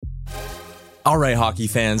All right, hockey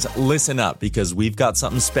fans, listen up because we've got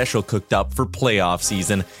something special cooked up for playoff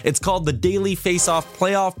season. It's called the Daily Face-Off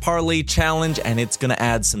Playoff Parlay Challenge, and it's going to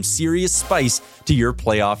add some serious spice to your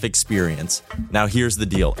playoff experience. Now, here's the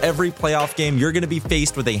deal. Every playoff game, you're going to be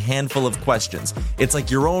faced with a handful of questions. It's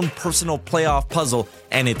like your own personal playoff puzzle,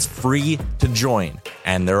 and it's free to join.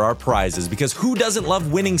 And there are prizes, because who doesn't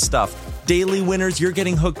love winning stuff? Daily winners, you're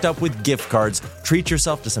getting hooked up with gift cards. Treat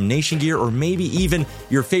yourself to some Nation gear or maybe even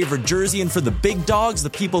your favorite jersey. And for the big dogs, the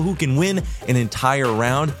people who can win an entire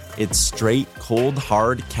round, it's straight, cold,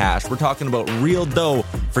 hard cash. We're talking about real dough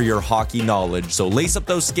for your hockey knowledge. So lace up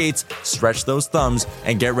those skates, stretch those thumbs,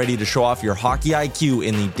 and get ready to show off your hockey IQ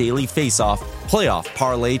in the Daily Face-Off Playoff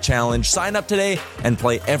Parlay Challenge. Sign up today and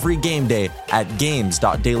play every game day at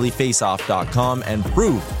games.dailyfaceoff.com and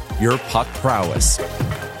prove your puck prowess.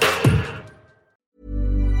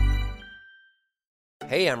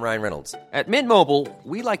 Hey, I'm Ryan Reynolds. At Mint Mobile,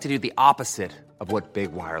 we like to do the opposite of what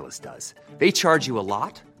Big Wireless does. They charge you a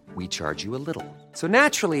lot, we charge you a little. So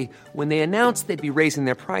naturally, when they announced they'd be raising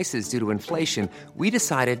their prices due to inflation, we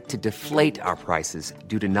decided to deflate our prices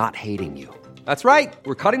due to not hating you. That's right.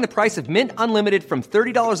 We're cutting the price of Mint Unlimited from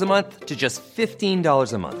 $30 a month to just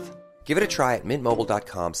 $15 a month. Give it a try at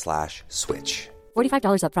mintmobile.com/switch.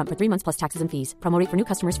 $45 up front for 3 months plus taxes and fees. Promo rate for new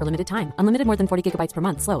customers for limited time. Unlimited more than 40 gigabytes per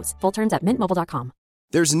month slows. Full terms at mintmobile.com.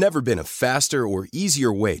 There's never been a faster or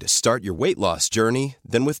easier way to start your weight loss journey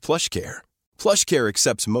than with PlushCare. PlushCare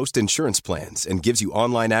accepts most insurance plans and gives you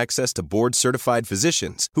online access to board-certified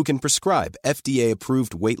physicians who can prescribe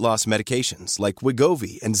FDA-approved weight loss medications like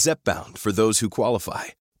Wegovy and Zepbound for those who qualify.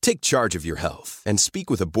 Take charge of your health and speak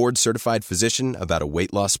with a board-certified physician about a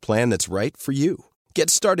weight loss plan that's right for you. Get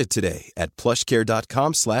started today at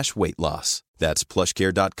plushcare.com/weight loss. That's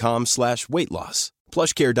plushcare.com/weight loss.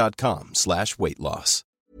 plushcare.com/weight loss.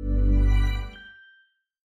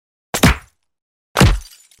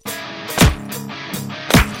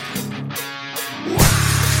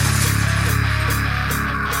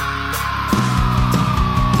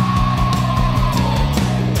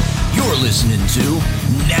 You're listening to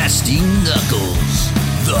Nasty Knuckles,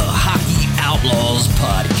 the Hockey Outlaws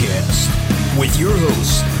podcast, with your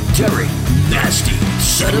hosts, Derek Nasty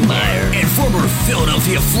Sotomayor and former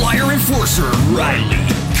Philadelphia Flyer enforcer Riley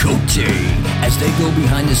Cote, as they go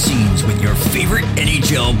behind the scenes with your favorite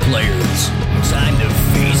NHL players. Time to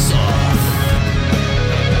face off.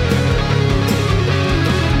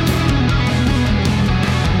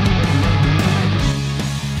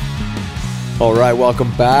 All right,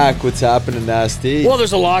 welcome back. What's happening, Nasty? Well,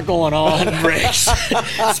 there's a lot going on, Briggs.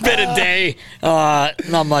 It's been a day.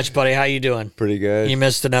 Not much, buddy. How you doing? Pretty good. You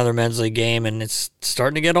missed another men's league game, and it's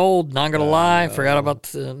starting to get old. Not going to lie. Forgot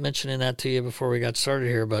about mentioning that to you before we got started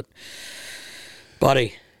here. But,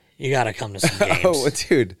 buddy, you got to come to some games. Oh,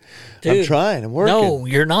 dude, I'm trying. I'm working. No,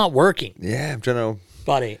 you're not working. Yeah, I'm trying to.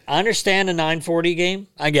 Buddy, I understand the 9:40 game.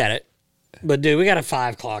 I get it. But, dude, we got a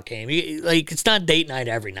 5 o'clock game. It's not date night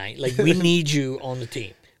every night. We need you on the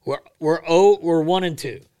team. We're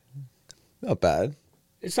 1-2. Not bad.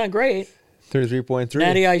 It's not great. 33.3.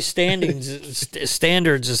 Natty Ice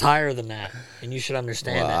standards is higher than that, and you should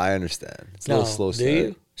understand that. I understand. It's a little slow start. Do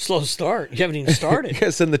you? Slow start. You haven't even started. You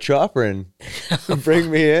gotta send the chopper in. Bring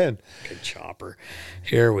me in. Good chopper.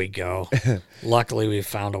 Here we go. Luckily, we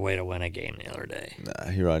found a way to win a game the other day. Nah,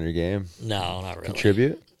 you're on your game. No, not really.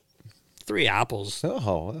 Contribute? 3 apples.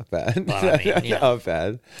 Oh, not bad. But, I mean, not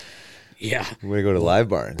bad. Yeah. We're going to go to Live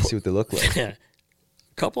Bar and see what they look like. A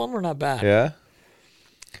couple of them are not bad. Yeah?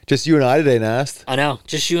 Just you and I today, Nast. I know.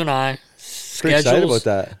 Just you and I. Pretty excited about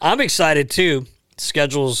that. I'm excited, too.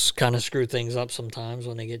 Schedules kind of screw things up sometimes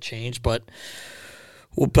when they get changed, but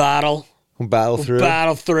we'll battle. We'll battle through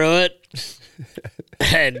it.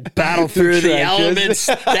 And battle through the elements,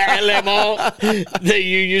 the LMO that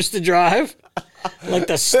you used to drive. Like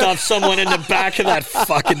to stuff someone in the back of that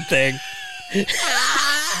fucking thing. You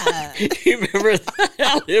remember that?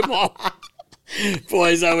 LMO?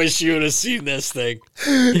 Boys, I wish you would have seen this thing.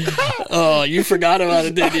 Oh, you forgot about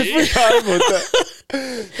it, didn't you? I forgot about that.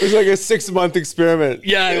 It was like a 6-month experiment.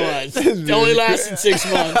 Yeah, it was. It only lasted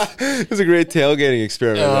 6 months. It was a great tailgating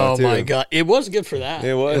experiment. Oh, though, my God. It was good for that.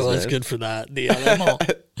 It was man. Good for that. The LMO.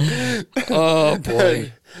 Oh,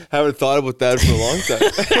 boy. Haven't thought about that for a long time.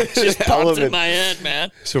 Just popped in my head, man.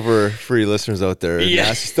 So for free listeners out there,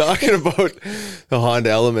 Nasty's talking about the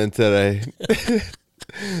Honda Element that I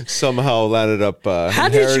somehow landed up How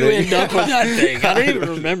did you end up with that thing? I don't even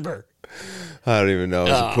remember. I don't even know.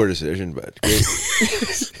 It was a poor decision, but great.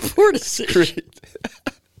 Poor decision. Great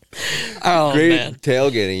Oh, great man.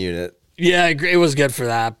 tailgating unit. Yeah, I agree. It was good for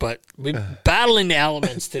that, but we battling the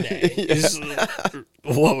elements today is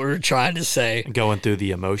what we were trying to say. Going through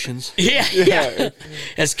the emotions. Yeah.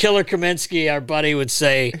 As Killer Kaminsky, our buddy, would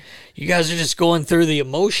say, you guys are just going through the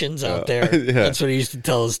emotions out there. Yeah. That's what he used to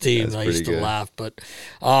tell his team. That's I used to pretty good. laugh. But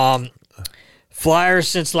Flyers,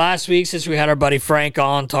 since last week, since we had our buddy Frank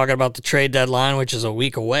on talking about the trade deadline, which is a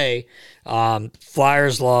week away,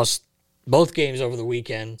 Flyers lost both games over the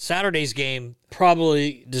weekend. Saturday's game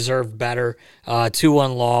probably deserved better.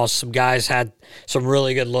 2-1 loss. Some guys had some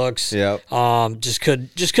really good looks. Yep. Just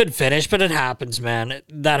couldn't finish, but it happens, man.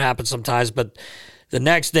 That happens sometimes. But the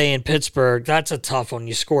next day in Pittsburgh, that's a tough one.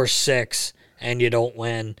 You score 6 and you don't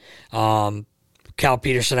win. Cal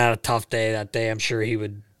Peterson had a tough day that day. I'm sure he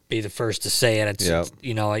would be the first to say it. It's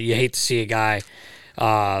you know, you hate to see a guy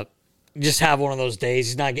just have one of those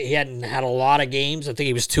days. He hadn't had a lot of games. I think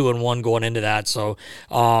he was 2-1 going into that. So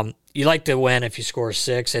you like to win if you score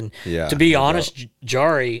 6. And to be honest,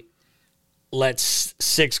 Jari lets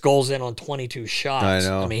 6 goals in on 22 shots. I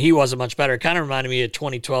know. I mean, he wasn't much better. It kind of reminded me of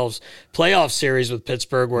 2012's playoff series with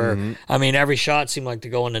Pittsburgh where, I mean, every shot seemed like to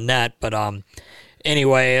go in the net. But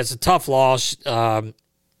anyway, it's a tough loss.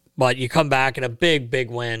 But you come back in a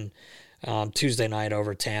big win Tuesday night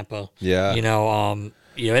over Tampa. Yeah.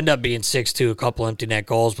 You end up being 6-2, a couple empty net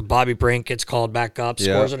goals, but Bobby Brink gets called back up,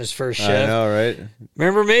 scores on his first shift. I know, right?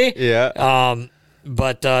 Remember me? Yeah.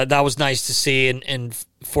 But that was nice to see, and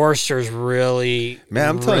Forster's really, Man,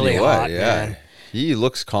 I'm telling really you what, hot, yeah. man. He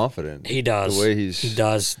looks confident. He does. The way he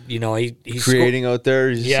does. He's creating out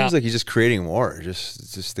there. He Yeah. seems like he's just creating more.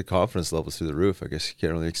 Just the confidence levels through the roof. I guess you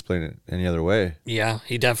can't really explain it any other way. Yeah,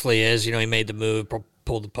 he definitely is. He made the move,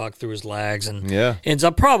 pulled the puck through his legs, and Yeah. ends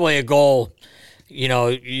up probably a goal. You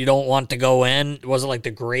don't want to go in. It wasn't like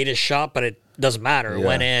the greatest shot, but it doesn't matter. It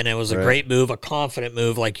went in. It was a great move, a confident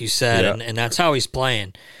move, like you said, and that's how he's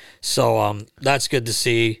playing. So that's good to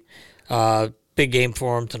see. Big game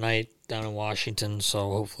for him tonight down in Washington.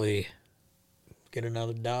 So hopefully get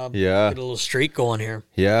another dub. Yeah. Get a little streak going here.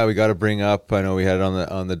 Yeah, we got to bring up. I know we had it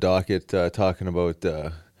on the docket talking about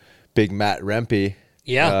big Matt Rempe.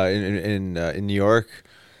 Yeah. In New York,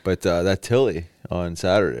 but that Tilly on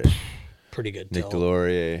Saturday. Pretty good Nick tilt.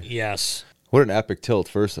 Delorier. Yes. What an epic tilt,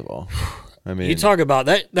 first of all. I mean, You talk about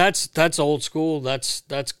that. That's old school. That's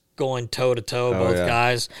going toe to toe. Both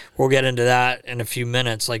guys. We'll get into that in a few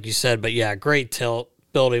minutes, like you said. But yeah, great tilt.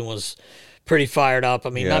 Building was pretty fired up.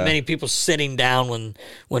 I mean, not many people sitting down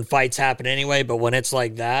when fights happen anyway. But when it's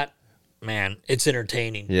like that, man, it's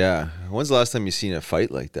entertaining. Yeah. When's the last time you seen a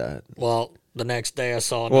fight like that? Well, the next day I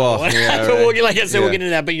saw another Well, one. yeah, But right. like I said, Yeah. we'll get into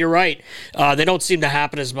that. But you're right. They don't seem to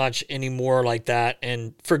happen as much anymore like that,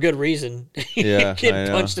 and for good reason. Yeah, Getting I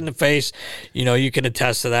know. punched in the face, you can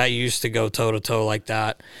attest to that. You used to go toe to toe like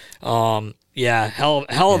that. Hell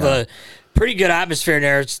of a pretty good atmosphere in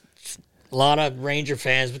there. It's a lot of Ranger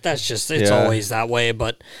fans, but that's just it's always that way.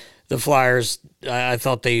 But the Flyers, I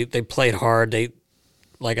thought they played hard. They,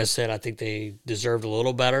 like I said, I think they deserved a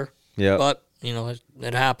little better. Yeah. But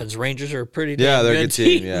it happens. Rangers are a pretty Yeah, damn they're a good good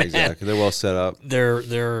team. Yeah, man. exactly. They're well set up. They're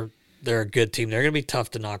a good team. They're going to be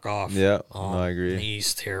tough to knock off. Yeah, no, I agree. In the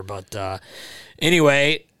East here, but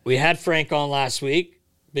anyway, we had Frank on last week.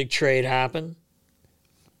 Big trade happened.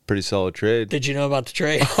 Pretty solid trade. Did you know about the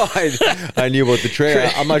trade? I knew about the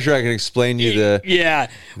trade. I'm not sure I can explain you the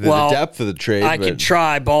depth of the trade. I could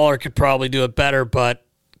try. Baller could probably do it better, but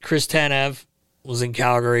Chris Tanev was in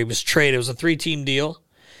Calgary. He was traded. It was a 3-team deal.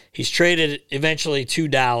 He's traded eventually to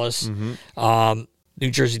Dallas. New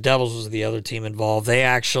Jersey Devils was the other team involved. They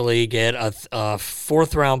actually get a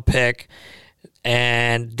fourth-round pick,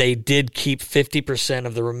 and they did keep 50%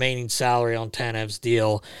 of the remaining salary on Tanev's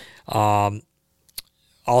deal.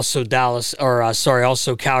 Also,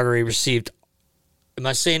 Calgary received, am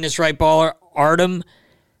I saying this right, Baller? Artem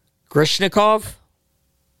Grishnikov?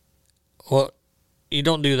 Well, you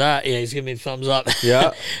don't do that. Yeah, he's giving me a thumbs up.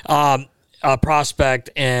 Yeah. A prospect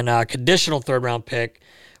and a conditional third-round pick,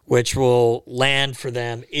 which will land for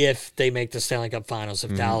them if they make the Stanley Cup Finals.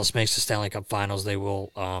 If Dallas makes the Stanley Cup Finals, they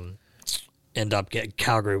will end up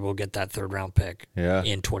Calgary will get that third-round pick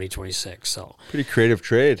in 2026. So Pretty creative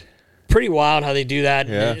trade. pretty wild how they do that.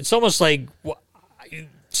 Yeah. It's almost like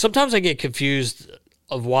sometimes I get confused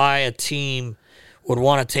of why a team would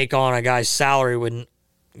want to take on a guy's salary when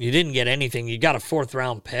you didn't get anything. You got a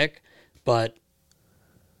fourth-round pick, but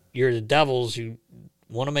you're the Devils. You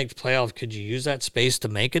want to make the playoffs. Could you use that space to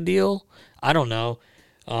make a deal? I don't know.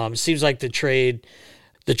 It seems like the trade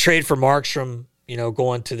for Markstrom,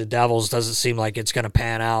 going to the Devils doesn't seem like it's going to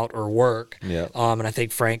pan out or work. Yeah. And I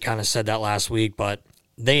think Frank kind of said that last week, but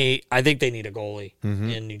I think they need a goalie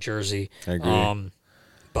in New Jersey. I agree.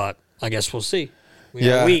 But I guess we'll see. We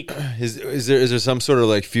got a week. Is there some sort of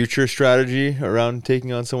like future strategy around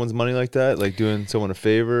taking on someone's money like that, like doing someone a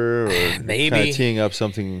favor, or maybe kind of teeing up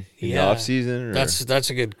something in the off season? That's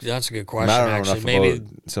a good question. I don't know actually, enough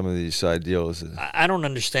about some of these side deals. I don't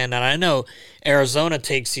understand that. I know Arizona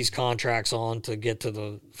takes these contracts on to get to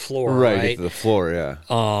the floor, right? Get to the floor,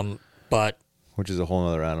 yeah. But which is a whole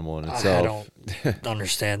other animal in itself. I don't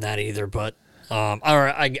understand that either. But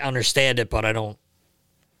I understand it, but I don't.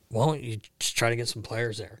 Well, you just try to get some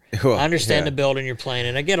players there. Well, I understand the building you're playing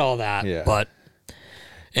in. I get all that. Yeah. But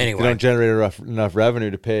anyway. They don't generate enough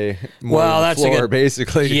revenue to pay more than the floor,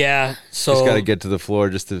 basically. Yeah. So just got to get to the floor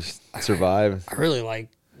just to survive. I really like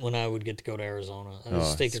when I would get to go to Arizona. I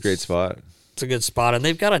just think it's a great spot. It's a good spot. And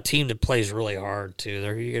they've got a team that plays really hard, too.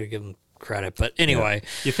 You got to give them credit. But anyway.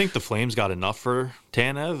 You think the Flames got enough for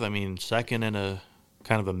Tanev? I mean, second in a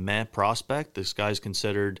kind of a meh prospect. This guy's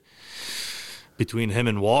considered, between him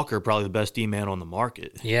and Walker, probably the best D-man on the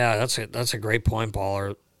market. Yeah, that's a great point,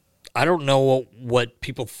 Baller. I don't know what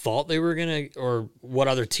people thought they were going to, or what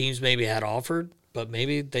other teams maybe had offered, but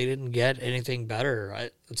maybe they didn't get anything better.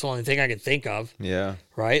 That's the only thing I could think of. Yeah.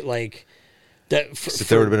 Right? Like, that. If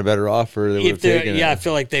there would have been a better offer, they would have taken it. Yeah, I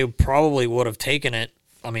feel like they probably would have taken it.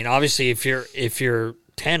 I mean, obviously, if you're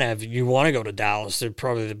Tanev, you want to go to Dallas. They're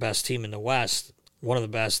probably the best team in the West, one of the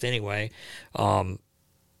best anyway.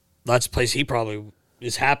 That's a place he probably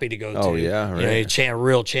is happy to go to. Oh, yeah, right. A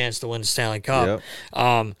real chance to win the Stanley Cup.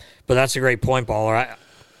 Yep. But that's a great point, Baller.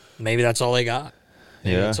 Maybe that's all they got.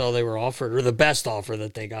 Maybe Yeah. that's all they were offered, or the best offer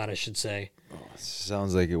that they got, I should say.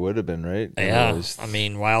 Sounds like it would have been, right? Yeah. I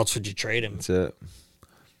mean, why else would you trade him? That's it.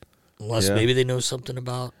 Unless maybe they know something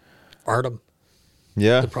about Artem.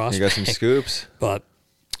 Yeah, the prospect. You got some scoops. But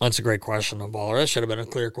that's a great question, Baller. That should have been a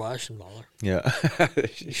clear question, Baller. Yeah.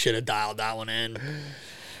 You should have dialed that one in.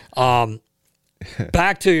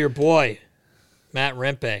 Back to your boy, Matt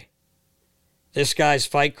Rempe. This guy's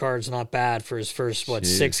fight card's not bad for his first,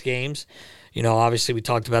 6 games. You know, obviously we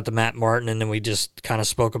talked about the Matt Martin, and then we just kind of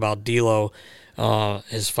spoke about D'Lo,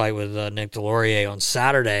 his fight with Nick Delorier on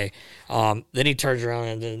Saturday. Then he turns around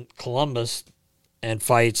and then Columbus and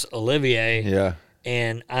fights Olivier. Yeah.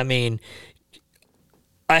 And, I mean,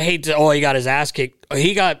 I hate to, he got his ass kicked.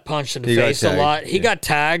 He got punched in the face a lot. He got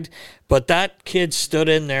tagged, but that kid stood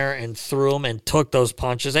in there and threw him and took those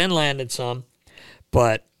punches and landed some.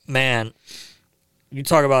 But, man, you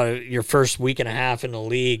talk about your first week and a half in the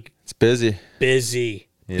league. It's busy. Busy.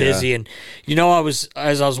 And, you know, as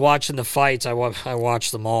I was watching the fights, I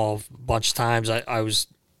watched them all a bunch of times. I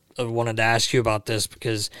wanted to ask you about this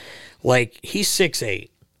because, like, he's 6'8".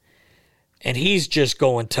 And he's just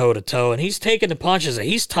going toe-to-toe, and he's taking the punches.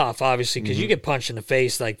 He's tough, obviously, because you get punched in the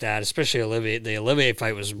face like that, especially Olivier. The Olivier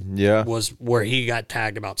fight was where he got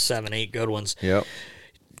tagged about 7-8 good ones. Yep.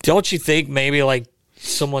 Don't you think maybe, like,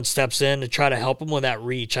 someone steps in to try to help him with that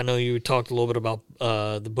reach? I know you talked a little bit about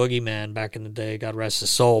the Boogeyman back in the day, God rest his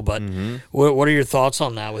soul, but what are your thoughts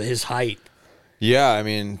on that with his height? Yeah, I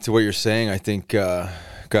mean, to what you're saying, I think a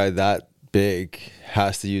guy that big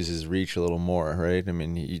has to use his reach a little more, right? I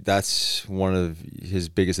mean, that's one of his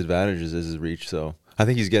biggest advantages is his reach. So I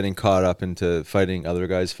think he's getting caught up into fighting other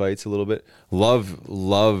guys' fights a little bit. Love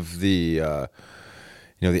the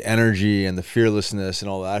the energy and the fearlessness and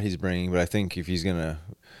all that he's bringing. But I think if he's gonna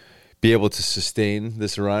be able to sustain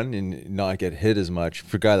this run and not get hit as much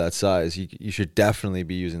for a guy that size, you should definitely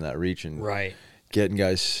be using that reach and getting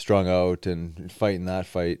guys strung out and fighting that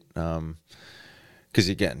fight. Because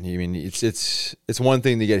again, I mean, it's one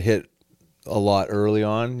thing to get hit a lot early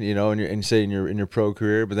on, you know, and say in your pro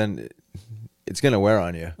career, but then it's gonna wear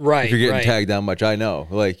on you, right? If you're getting tagged that much, I know,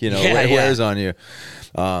 like, you know, it wears on you.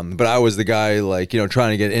 But I was the guy, like, you know,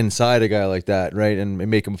 trying to get inside a guy like that, right, and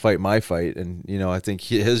make him fight my fight, and you know, I think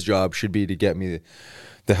his job should be to get me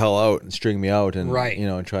the hell out and string me out, and you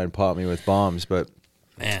know, and try and pop me with bombs, but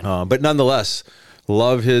but nonetheless.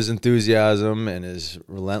 Love his enthusiasm and his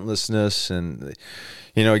relentlessness, and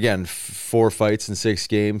you know, again, 4 fights in 6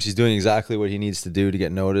 games. He's doing exactly what he needs to do to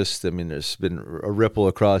get noticed. I mean, there's been a ripple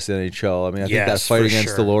across the NHL. I mean, I think that fight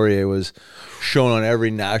against Delorier was shown on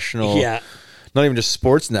every national, not even just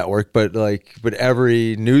sports network, but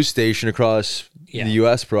every news station across the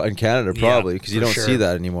U.S. and Canada probably, because you don't see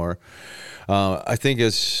that anymore. I think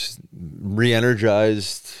it's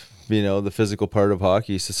re-energized, you know, the physical part of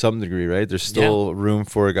hockey to some degree, right? There's still room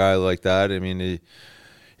for a guy like that. I mean, he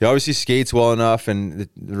obviously skates well enough, and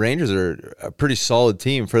the Rangers are a pretty solid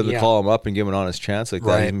team for them to call him up and give him an honest chance like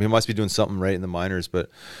that. He must be doing something right in the minors, but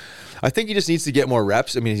I think he just needs to get more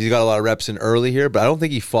reps. I mean, he's got a lot of reps in early here, but I don't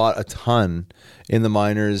think he fought a ton in the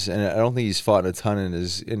minors, and I don't think he's fought a ton in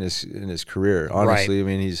his career. Honestly, I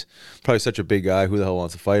mean, he's probably such a big guy. Who the hell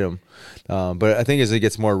wants to fight him? But I think as he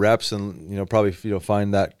gets more reps, and probably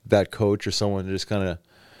find that coach or someone to just kind of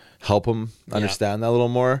help him understand that a little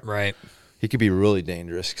more. Right. He could be really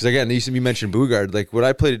dangerous. Because again, you mentioned Bugard. Like when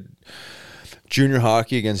I played junior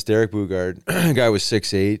hockey against Derek Bugard, the guy was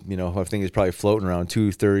 6'8". I think he's probably floating around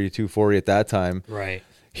 230, 240 at that time. Right.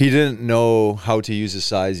 He didn't know how to use his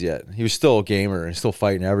size yet. He was still a gamer and still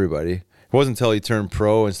fighting everybody. It wasn't until he turned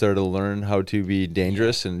pro and started to learn how to be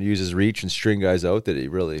dangerous and use his reach and string guys out that he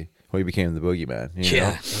became the boogeyman.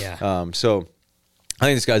 Yeah. So I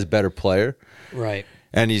think this guy's a better player. Right.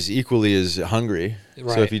 And he's equally as hungry.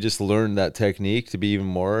 Right. So if he just learned that technique to be even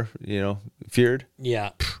more, feared.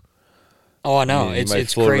 Yeah. Oh, I know. He might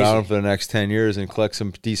float crazy. around for the next 10 years and collect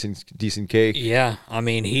some decent cake. Yeah. I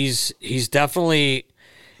mean, he's definitely.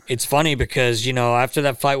 It's funny because after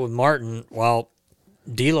that fight with Martin,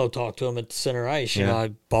 D'Lo talked to him at the center ice.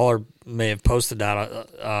 Baller may have posted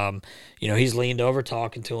that. He's leaned over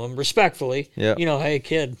talking to him respectfully. Yeah. Hey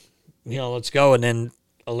kid, let's go. And then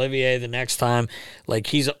Olivier the next time, like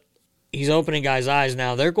he's opening guys' eyes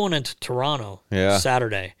now. They're going into Toronto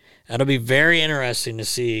Saturday. That'll be very interesting to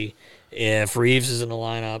see if Reeves is in the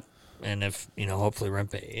lineup and if, hopefully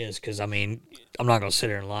Rempe is. Because, I mean, I'm not going to sit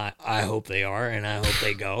here and lie. I hope they are, and I hope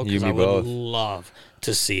they go because I would love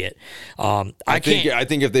to see it. I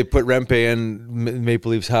think if they put Rempe in,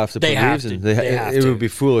 Maple Leafs have to put Reeves in. It would be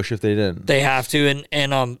foolish if they didn't. They have to.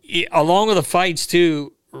 And along with the fights,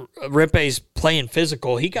 too, Rempe's playing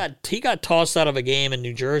physical. He got tossed out of a game in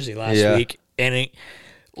New Jersey last week, and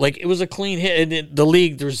it was a clean hit. In the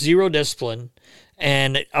league, there's zero discipline,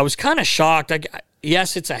 and I was kind of shocked.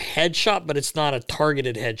 Yes, it's a headshot, but it's not a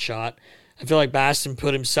targeted headshot. I feel like Baston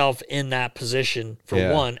put himself in that position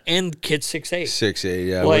for one, and kid's 6'8". 6'8",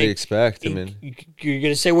 yeah. What do you expect? I mean, you're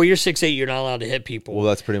going to say, well, you're 6'8", you're not allowed to hit people. Well,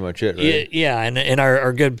 that's pretty much it, right? Yeah, and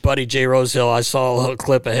our good buddy Jay Rosehill, I saw a little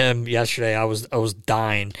clip of him yesterday. I was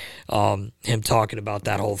dying, him talking about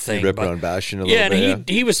that whole thing. He ripped on Bastion a little bit. Yeah, and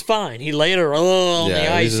he was fine. He laid her on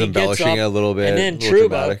the ice. He's embellishing it a little bit. And then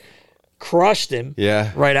Trouba crushed him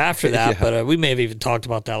right after that. But we may have even talked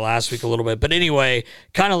about that last week a little bit. But anyway,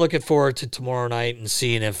 kind of looking forward to tomorrow night and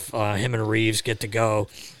seeing if him and Reeves get to go.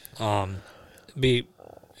 Now,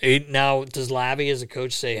 does Lavi as a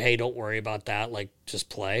coach say, hey, don't worry about that, like just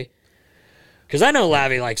play? Because I know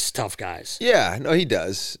Lavi likes tough guys. Yeah, no, he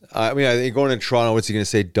does. I mean, I think going to Toronto, what's he going to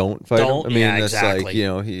say? Don't fight him? I mean, that's exactly.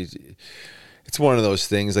 Like, it's one of those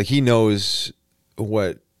things. Like, he knows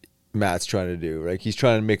what Matt's trying to do, right? He's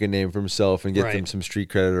trying to make a name for himself and get them some street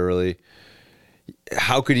credit early.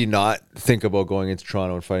 How could he not think about going into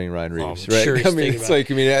Toronto and fighting Ryan Reeves, right? Sure, I mean, it's like,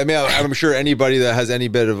 I'm sure anybody that has any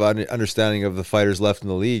bit of understanding of the fighters left in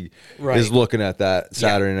the league is looking at that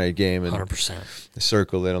Saturday night game and 100%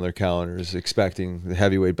 circle it on their calendars, expecting the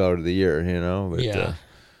heavyweight bout of the year, But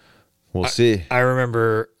we'll see. I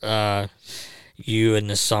remember you in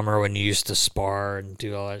the summer when you used to spar and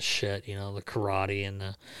do all that shit, the karate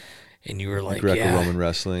and you were like, Greco-Roman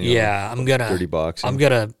wrestling. I'm gonna dirty boxing. I'm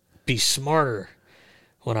gonna be smarter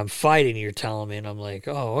when I'm fighting. You're telling me, and I'm like,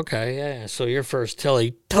 oh, okay, yeah. So your first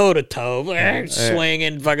Tilly toe to toe,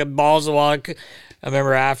 swinging fucking balls of wall. I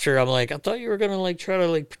remember after I'm like, I thought you were gonna try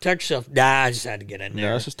to protect yourself. Nah, I just had to get in there.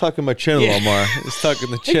 No, I was just tucking my chin a little more. Just tucking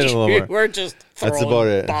the chin a little more. We're just that's about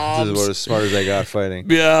it. Bombs. This is about as smart as I got fighting.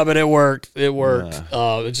 Yeah, but it worked.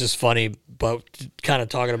 It's just funny, but kind of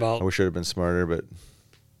talking about. I wish I'd have been smarter, but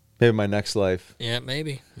maybe my next life. Yeah,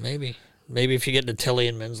 maybe if you get into Tilly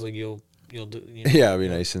and men's league, you'll do. Yeah, it'd be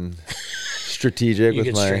nice and strategic. You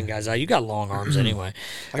with can string guys out. You got long arms anyway.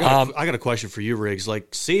 I got a question for you, Riggs. Like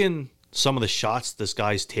seeing some of the shots this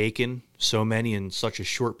guy's taken, so many in such a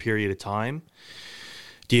short period of time.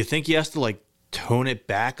 Do you think he has to tone it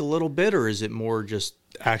back a little bit, or is it more just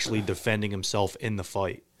actually defending himself in the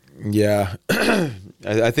fight? Yeah,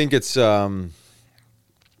 I think it's.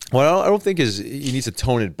 Well, I don't think he needs to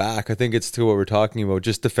tone it back. I think it's to what we're talking about,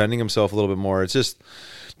 just defending himself a little bit more. It's just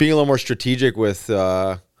being a little more strategic with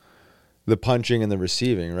the punching and the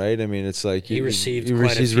receiving, right? I mean, it's like he's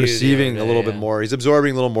receiving a little bit more. He's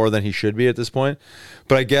absorbing a little more than he should be at this point.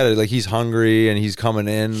 But I get it. Like, he's hungry and he's coming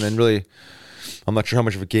in, and really, I'm not sure how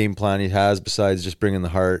much of a game plan he has besides just bringing the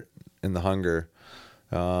heart and the hunger.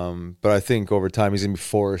 But I think over time he's gonna be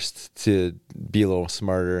forced to be a little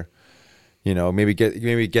smarter. Maybe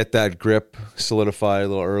get that grip solidified a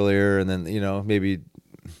little earlier, and then maybe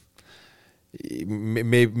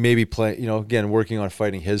maybe play, again, working on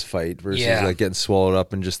fighting his fight versus like getting swallowed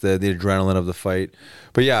up in just the adrenaline of the fight.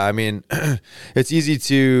 But yeah, I mean, it's easy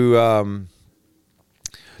to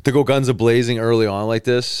go guns a-blazing early on like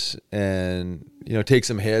this and, take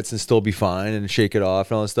some hits and still be fine and shake it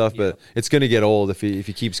off and all that stuff. But it's going to get old if he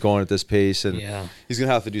keeps going at this pace, and he's going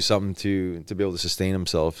to have to do something to be able to sustain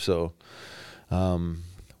himself. So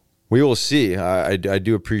we will see. I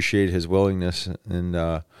do appreciate his willingness, and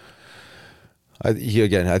I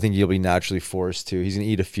think he'll be naturally forced to. He's going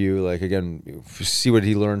to eat a few, see what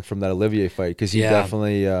he learned from that Olivier fight, because he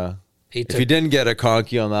definitely if he didn't get a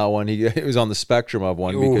conky on that one, he was on the spectrum of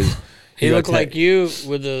one. Because he looked like you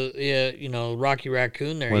with the Rocky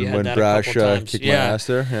Raccoon there. When, you had that Brash a couple times. kicked my ass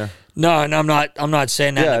there. Yeah. No, and I'm not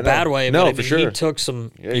saying that in a bad way. No, but for sure. He took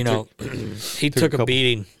some. He took a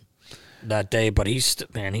beating that day, but he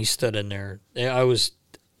stood in there. I was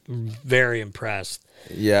very impressed.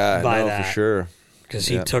 Yeah, by that, for sure. Because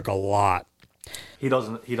he took a lot. He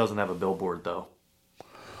doesn't have a billboard though.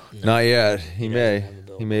 No. Not yet. He may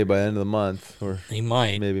by the end of the month, or he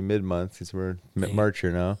might maybe mid-month. Because we're March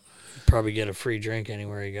here now. Probably get a free drink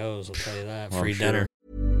anywhere he goes. I'll tell you that. Free dinner.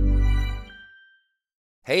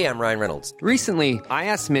 Hey, I'm Ryan Reynolds. Recently, I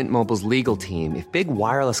asked Mint Mobile's legal team if big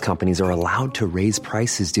wireless companies are allowed to raise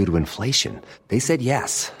prices due to inflation. They said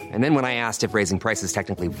yes. And then when I asked if raising prices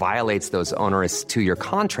technically violates those onerous 2-year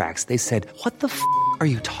contracts, they said, "What the f*** are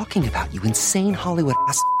you talking about, you insane Hollywood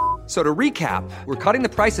ass?" So to recap, we're cutting the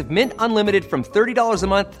price of Mint Unlimited from $30 a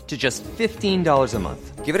month to just $15 a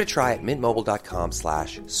month. Give it a try at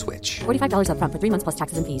mintmobile.com/switch. $45 up front for 3 months plus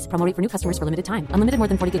taxes and fees. Promo rate for new customers for limited time. Unlimited more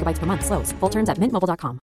than 40 gigabytes per month. Slows full terms at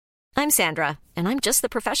mintmobile.com. I'm Sandra, and I'm just the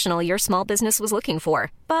professional your small business was looking for.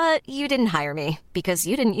 But you didn't hire me because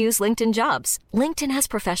you didn't use LinkedIn Jobs. LinkedIn has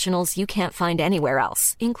professionals you can't find anywhere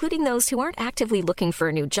else, including those who aren't actively looking for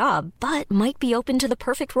a new job, but might be open to the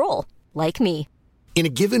perfect role, like me. In a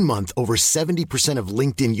given month, over 70% of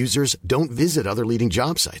LinkedIn users don't visit other leading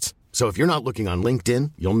job sites. So if you're not looking on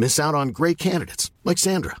LinkedIn, you'll miss out on great candidates like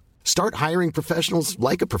Sandra. Start hiring professionals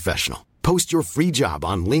like a professional. Post your free job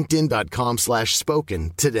on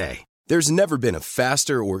linkedin.com/spoken today. There's never been a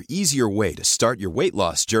faster or easier way to start your weight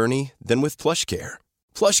loss journey than with PlushCare.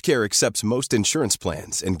 PlushCare accepts most insurance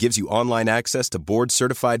plans and gives you online access to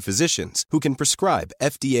board-certified physicians who can prescribe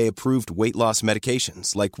FDA-approved weight loss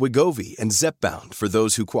medications like Wegovy and Zepbound for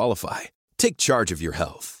those who qualify. Take charge of your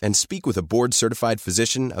health and speak with a board-certified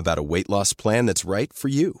physician about a weight loss plan that's right for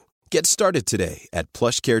you. Get started today at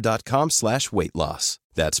plushcare.com/weight loss.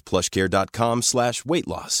 That's plushcare.com/weight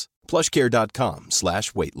loss.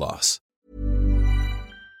 plushcare.com/weight loss.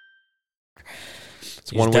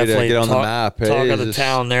 It's one way to get on the map. Talk of the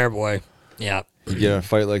town there, boy. Yeah. You get a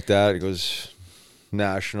fight like that, it goes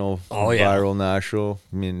national, viral, national.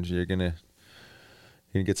 I mean, you're gonna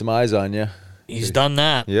get some eyes on you. He's done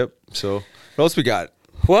that. Yep. So what else we got?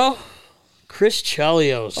 Well, Chris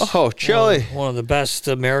Chelios. Oh, Chelly. One of the best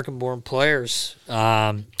American-born players.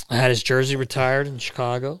 Had his jersey retired in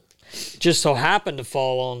Chicago. Just so happened to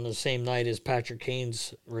fall on the same night as Patrick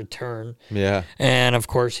Kane's return. Yeah. And, of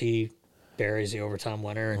course, he buries the overtime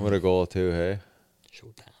winner. And what a goal, too, hey?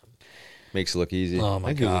 Showtime. Makes it look easy. Oh, my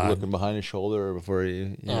I think God. he was looking behind his shoulder before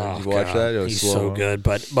you watch God. that. It was He's slow. so good.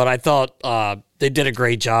 But I thought they did a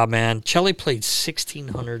great job, man. Chelly played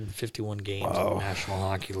 1,651 games in the National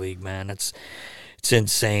Hockey League, man. It's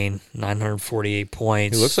insane. 948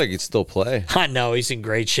 points. He looks like he'd still play. I know. He's in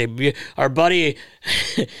great shape. Our buddy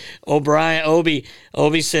Obi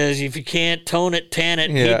says, if you can't tone it, tan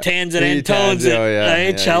it. Yeah. He tans it and tones it. Oh, yeah.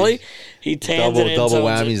 Hey, Chelly? He tans it and double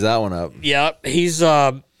tones whammies it. that one up. Yep. He's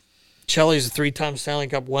Chelly's a 3-time Stanley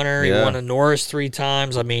Cup winner. He won a Norris 3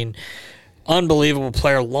 times. I mean, unbelievable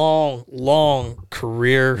player. Long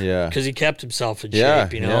career. Yeah. Because he kept himself in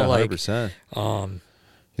shape, you know? 100%.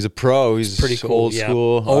 He's a pro. He's pretty cool. Old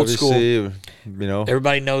school. Old school. You know,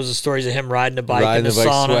 everybody knows the stories of him riding the bike in the bike,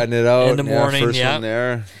 sauna, sweating it out in the morning. First one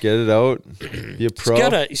there, get it out. Be a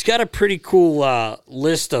pro. He's got a pretty cool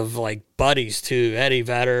list of like buddies too. Eddie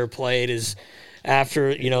Vedder played his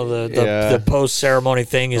after the post ceremony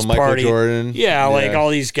thing. His Michael party, Jordan. like all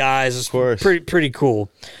these guys. It's of course, pretty cool.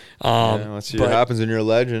 Let's see what happens when you're a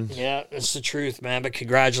legend. Yeah, it's the truth, man. But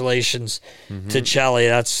congratulations to Chelly.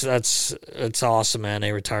 That's awesome, man.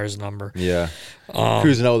 They retire his number. Yeah,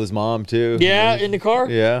 cruising out with his mom too. Yeah, in the car.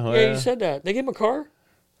 Yeah, you said that. They gave him a car.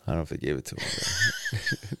 I don't know if they gave it to him.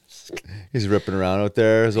 He's ripping around out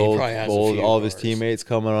there. His all of his teammates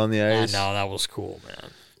coming on the ice. No, that was cool,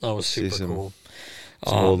 man. That was super cool.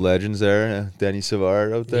 Some old legends there. Denny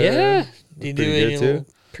Savard out there. Yeah, did you do any little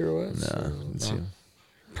pirouettes? No.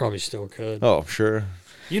 Probably still could. Oh, sure.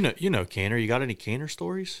 You know, Kaner. You got any Kaner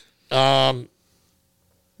stories? Well,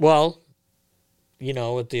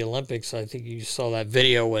 at the Olympics, I think you saw that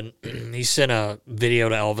video when he sent a video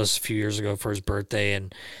to Elvis a few years ago for his birthday,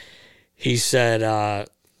 and he says to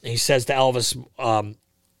Elvis,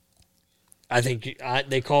 I think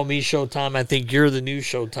they call me Showtime. I think you're the new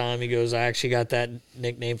Showtime. He goes, I actually got that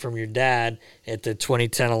nickname from your dad at the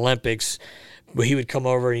 2010 Olympics. But he would come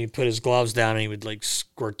over and he'd put his gloves down and he would like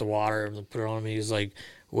squirt the water and put it on me. He was like,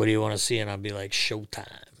 what do you want to see? And I'd be like, Showtime.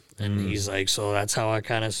 And he's like, so that's how I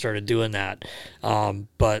kind of started doing that.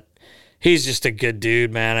 But he's just a good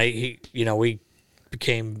dude, man. We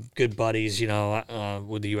became good buddies,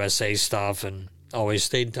 with the USA stuff and always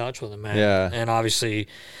stayed in touch with him, man. Yeah. And obviously,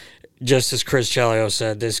 just as Chris Chelios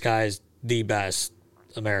said, this guy's the best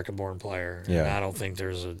American-born player. Yeah. And I don't think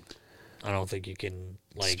you can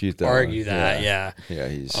one. argue that. Yeah. Yeah,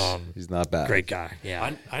 he's not bad. Great guy.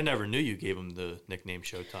 Yeah. I never knew you gave him the nickname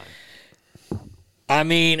Showtime. I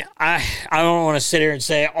mean, I don't want to sit here and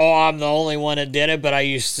say, I'm the only one that did it, but I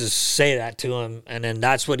used to say that to him, and then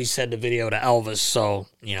that's what he said in the video to Elvis. So,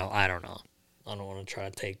 I don't know. I don't want to try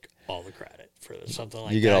to take all the credit for something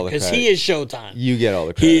like that because he is Showtime. You get all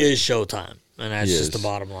the credit. He is Showtime, and that's just the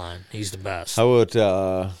bottom line. He's the best. How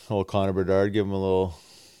about old Connor Bedard? Give him a little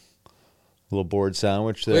board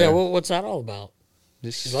sandwich there. Yeah, what's that all about?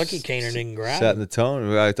 He's lucky Kaner didn't grab Set in the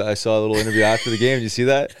tone. I saw a little interview after the game. Did you see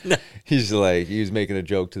that? No. He was making a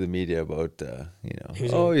joke to the media about,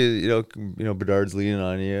 Bedard's leaning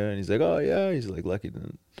on you, and he's like, oh yeah, he's like lucky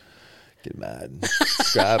didn't get mad, and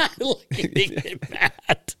scrap. Lucky didn't get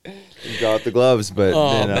mad. He dropped the gloves, but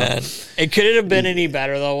man, it couldn't have been any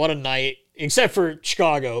better though. What a night, except for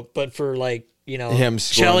Chicago, but for him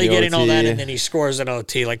Shelly getting all that, and then he scores an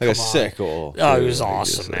OT like come a on. sick goal. Oh, he was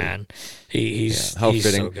awesome, man. He's fitting.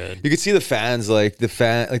 So good. You could see the fans, like the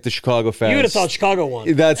Chicago fans. You would have thought Chicago won.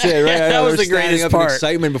 That's it, right? That was the greatest part. In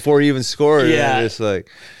excitement before he even scored. Yeah, and just like,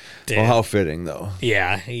 well, how fitting though.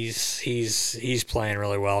 Yeah, he's playing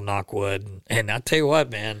really well. Knock wood. And I tell you what,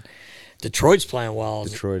 man, Detroit's playing well.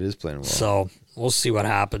 Detroit is playing well. So we'll see what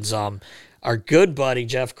happens. Our good buddy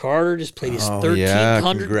Jeff Carter just played his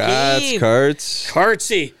 1,300 congrats, game.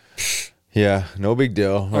 Cartsy. Yeah, no big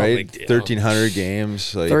deal, right? Big deal. 1,300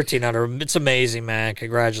 games. 1,300. It's amazing, man.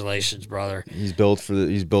 Congratulations, brother. He's built to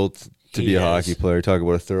be a hockey player. Talk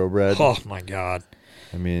about a thoroughbred. Oh my God.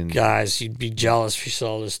 I mean, guys, you'd be jealous if you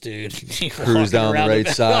saw this dude. Cruise down the right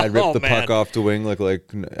side, rip the puck off the wing, look like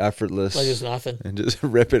effortless. Like it's nothing. And just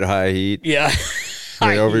rip it high heat. Yeah.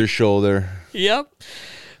 Right over your shoulder. Yep.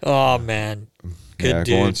 Oh, man. Good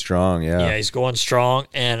dude. Going strong, Yeah, he's going strong.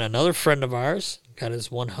 And another friend of ours got his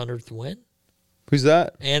 100th win. Who's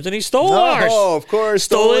that? Anthony Stolarz. Oh, of course.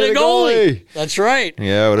 Stole the goalie. That's right.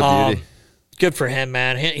 Yeah, what a beauty. Good for him,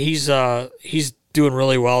 man. He's doing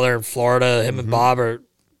really well there in Florida. Him and Bob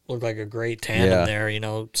look like a great tandem there.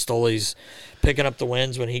 Stoley's picking up the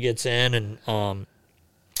wins when he gets in. And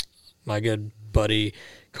my good buddy,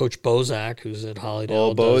 Coach Bozak, who's at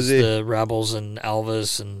Hollydale, does the Rebels and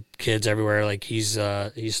Elvis and kids everywhere. Like he's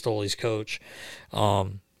Stoley's coach.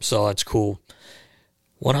 So that's cool.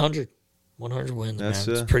 100 wins, man.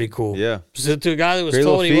 It's pretty cool. Yeah. So to a guy that was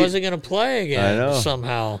told he wasn't going to play again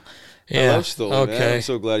somehow. Yeah. I love Stoley, man. I'm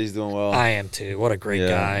so glad he's doing well. I am too. What a great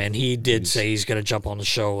guy. And he did say he's going to jump on the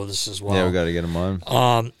show with us as well. Yeah, we got to get him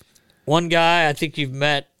on. One guy I think you've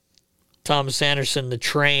met, Thomas Anderson, the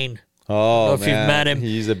Train. Oh, I don't know if you've met him.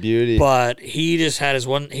 He's a beauty. But he just had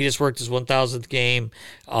he just worked his 1,000th game,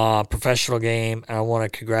 professional game, and I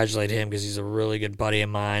want to congratulate him because he's a really good buddy of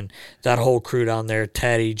mine. That whole crew down there,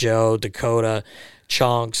 Teddy, Joe, Dakota,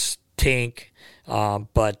 Chunks, Tink,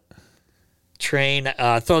 but Train,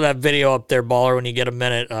 throw that video up there, Baller, when you get a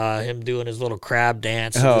minute, him doing his little crab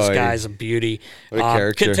dance. This guy's a beauty. What a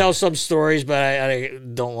character. Could tell some stories, but I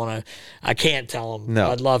don't want to. I can't tell them.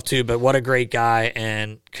 No. I'd love to, but what a great guy,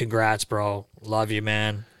 and congrats, bro. Love you,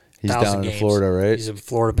 man. He's down in Florida, right? He's in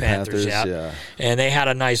Florida Panthers, yeah. And they had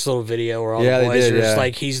a nice little video where all the boys were just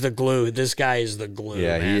like, he's the glue. This guy is the glue,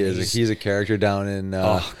 man. He is. He's a character down in...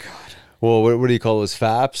 oh, God. Well, what do you call those,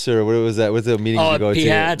 FAPs, or what was that? What's the meetings you go to?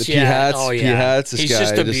 P-hats, the P-hats, Oh, yeah. P-hats. He's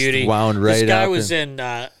just a beauty. Wound right this guy up was in,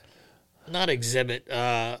 not Exhibit,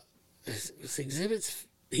 Exhibits.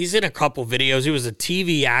 He's in a couple videos. He was a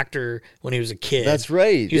TV actor when he was a kid. That's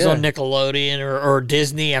right. He was on Nickelodeon or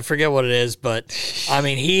Disney. I forget what it is, but I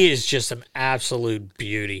mean, he is just an absolute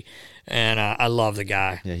beauty. And I love the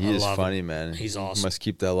guy. Yeah, he is funny, man. He's awesome. He must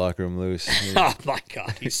keep that locker room loose. Oh, my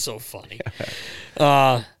God. He's so funny.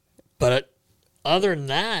 But other than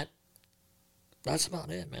that, that's about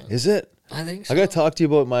it, man. Is it? I think so. I got to talk to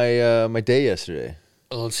you about my day yesterday.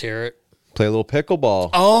 Let's hear it. play a little pickleball.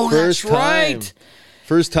 Oh, that's right.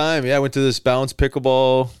 First time. Yeah, I went to this Bounce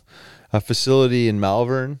Pickleball facility in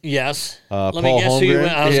Malvern. Yes. Let me guess who you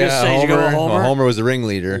went. I was going to say, did you go with Homer? Well, Homer was the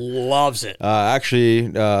ringleader. Loves it. Actually,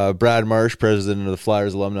 Brad Marsh, president of the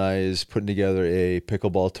Flyers alumni, is putting together a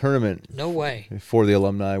pickleball tournament. No way. For the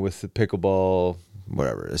alumni with the Pickleball,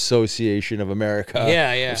 whatever, Association of America.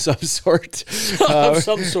 Yeah. Of some sort. Of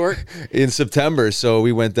some sort. In September. So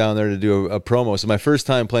we went down there to do a promo. So my first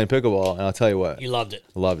time playing pickleball, and I'll tell you what. You loved it.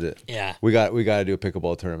 Loved it. Yeah. We got to do a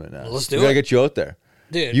pickleball tournament now. Well, let's do We got to it. get you out there.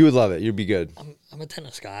 Dude. You would love it. You'd be good. I'm a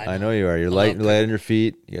tennis guy. I know you are. You're light on your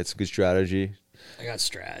feet. You got some good strategy. I got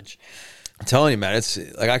Stratch. I'm telling you, man, it's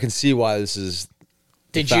like I can see why this is.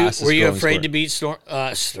 Were you afraid to beat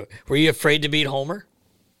were you afraid to beat Homer?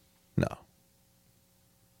 No.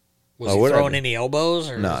 Was he throwing any elbows?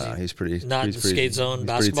 Or No, he's pretty. Not he's in pretty, Skate Zone he's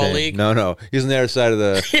Basketball pretty League? No. He's on the other side of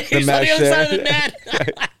the He's mesh on the other there. side of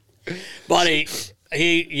the net. Buddy,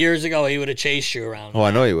 he years ago he would have chased you around. Oh,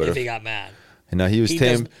 I know he would have. If he got mad. And now he was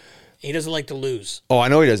tame. He doesn't like to lose. Oh, I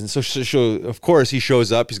know he doesn't. So of course he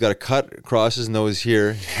shows up. He's got a cut across his nose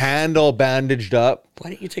here, hand all bandaged up.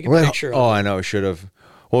 Why didn't you take a picture of Oh, him? I know. Should have.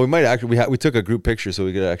 Well, we might actually. We took a group picture, so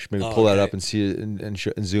we could actually maybe pull that up and see it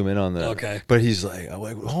and zoom in on that. Okay. But he's like, I'm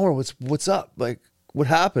like, Homer, what's up? Like, what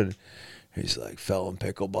happened? He's like, fell in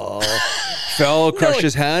pickleball, crushed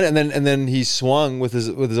his hand, and then he swung with his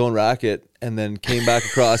own racket, and then came back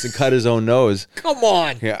across and cut his own nose. Come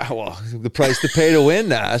on. Yeah, well, the price to pay to win,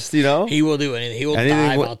 Nast, you know? He will do anything. He will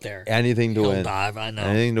dive out there. Anything to He'll win. dive, I know.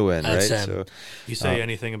 Anything to win, That's right? him. So, You say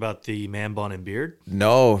anything about the man bun and beard?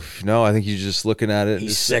 no, I think he's just looking at it.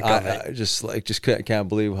 He's and sick of it. I just can't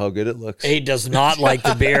believe how good it looks. He does not like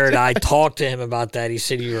the beard. I talked to him about that. He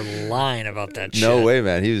said you were lying about that shit. No way,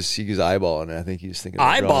 man. He was eyeballing it. I think he was thinking of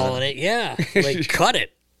Eyeballing it, yeah. Like, cut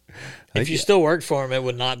it. If you still worked for him, it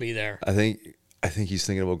would not be there. I think he's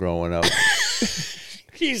thinking about growing one out.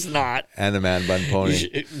 He's not. And the man bun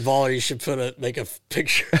pony. Voller, you should make a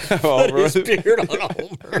picture of his beard on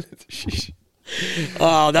Homer.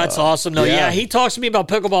 Oh, that's awesome. No, yeah, he talks to me about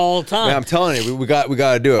pickleball all the time. Man, I'm telling you, we got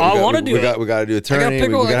to do it. I want to do it. We got to do a tournament. We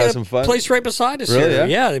got to have some fun. Place right beside us Really, here.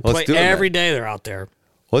 yeah? They play every day. They're out there.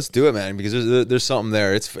 Let's do it, man, because there's something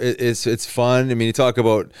there. It's fun. I mean, you talk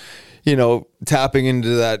about, tapping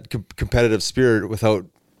into that competitive spirit without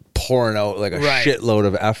pouring out like a shitload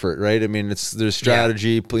of effort, right? I mean, there's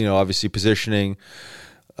strategy, obviously positioning,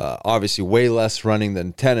 obviously way less running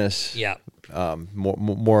than tennis. Yeah.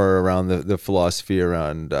 More around the philosophy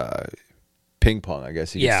around ping pong, I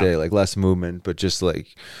guess you could say, like less movement, but just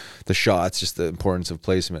like the shots, just the importance of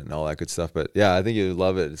placement and all that good stuff. But yeah, I think you'd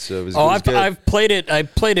love it. It was good. I've played it. I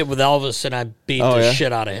played it with Elvis, and I beat the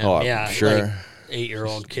shit out of him. Oh, yeah, sure. Like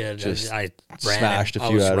 8-year-old kid. Just I smashed him. a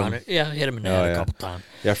few out of him. Yeah, hit him in the head a couple times.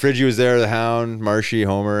 Yeah, Friggy was there, the Hound, Marshy,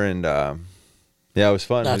 Homer, and yeah, it was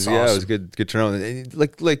fun. That's awesome. Yeah, it was good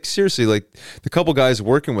tournament. Like seriously, like the couple guys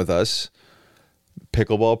working with us,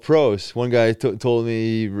 pickleball pros. One guy told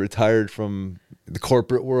me he retired from the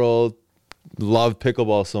corporate world, loved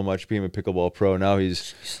pickleball so much, being a pickleball pro. Now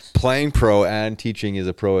he's playing pro and teaching as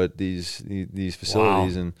a pro at these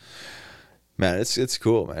facilities. Wow. And man, it's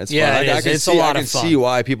cool, man. It's fun. It's a lot of fun. I can see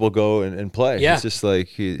why people go and play. Yeah. It's just like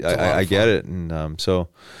I get it, and so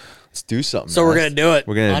let's do something. So we're gonna do it.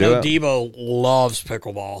 We're gonna I do know it. Debo loves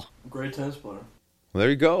pickleball. Great tennis player. Well, there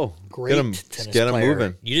you go. Great tennis get him player.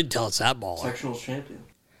 moving. You didn't tell us that baller. Sectional champion.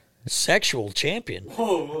 Sexual champion.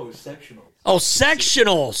 Whoa, sectional. Oh,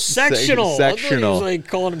 sectional. Sectional. I thought he was like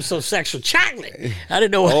calling himself sexual chocolate. I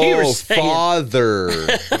didn't know what he was saying. Father.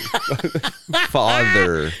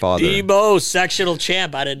 Debo, sectional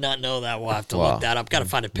champ. I did not know that. We'll have to look that up. Got to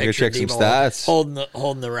find a picture of check Debo some stats.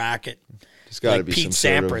 holding the racket. There's got to like be Pete some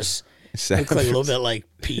Sampras. Looks like a little bit like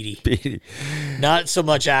Petey. Not so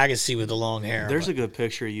much Agassi with the long hair. There's a good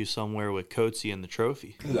picture of you somewhere with Coatsy and the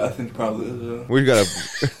trophy. I think probably is. We've got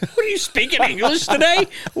What are you speaking English today?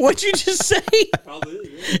 What'd you just say? Probably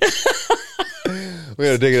is. We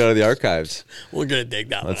got to dig it out of the archives. We're gonna dig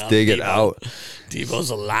that one out. Let's dig it out. Debo's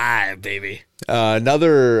alive, baby.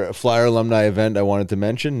 Another Flyer alumni event I wanted to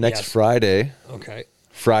mention next Friday. Okay.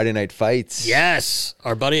 Friday Night Fights. Yes,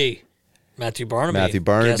 our buddy Matthew Barnaby,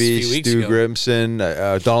 Stu Grimson,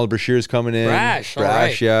 Donald Brashear's coming in. Brash, all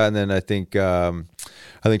right. Yeah, and then I think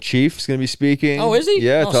Chief's going to be speaking. Oh, is he?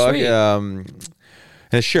 Yeah, Sweet. and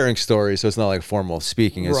it's sharing stories, so it's not like formal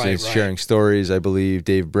speaking. It's sharing stories. I believe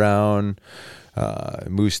Dave Brown,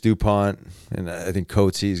 Moose DuPont, and I think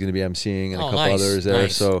Coatsy is going to be emceeing, and a couple others there.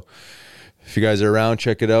 Nice. So if you guys are around,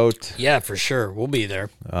 check it out. Yeah, for sure. We'll be there.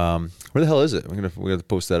 Where the hell is it? We're gonna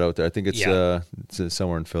post that out there. I think it's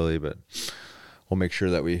somewhere in Philly, but we'll make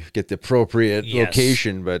sure that we get the appropriate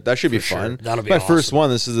location. But that should be fun. That'll be my awesome. first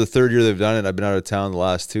one. This is the third year they've done it. I've been out of town the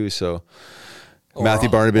last two, so Matthew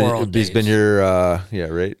Barnaby, he's been here.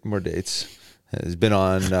 More dates. He's been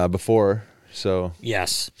on before, so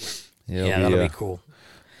yes, that'll be cool.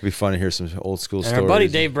 It'll be fun to hear some old school and stories. Our buddy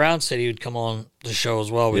Dave Brown said he would come on the show as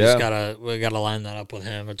well. We gotta line that up with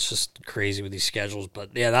him. It's just crazy with these schedules, but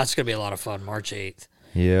yeah, that's gonna be a lot of fun. March 8th.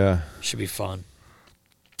 Yeah, should be fun.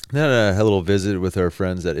 Then I had a little visit with our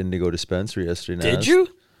friends at Indigo Dispensary yesterday night. Did you?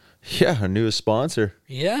 Yeah, our newest sponsor.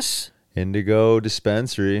 Yes. Indigo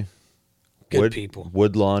Dispensary. Good people.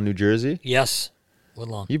 Woodlawn, New Jersey. Yes,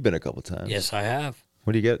 Woodlawn. You've been a couple times. Yes, I have.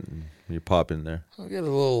 What do you get when you pop in there? I get a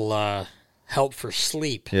little help for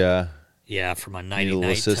sleep. Yeah. Yeah, for my Need nighty a little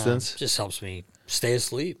night assistance? time. Just helps me stay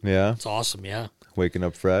asleep. Yeah. It's awesome, yeah. Waking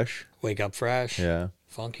up fresh. Wake up fresh. Yeah.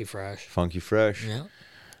 Funky fresh. Funky fresh. Yeah.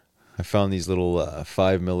 I found these little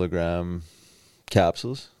 5 milligram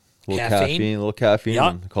capsules. A little caffeine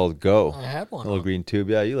Yep. called Go. I had one. A little green tube.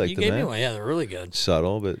 Yeah, you like You them, gave me eh? one. Yeah, they're really good.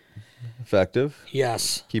 Subtle, but effective.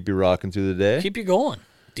 Yes. Keep you rocking through the day. Keep you going.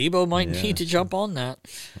 Debo might need to jump on that.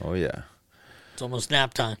 Oh, yeah. It's almost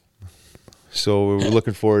nap time. So we're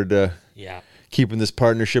looking forward to keeping this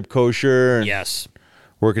partnership kosher. And yes.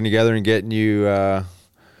 Working together and getting you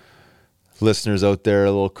listeners out there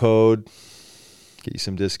a little code. Get you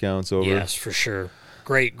some discounts over. Yes, for sure.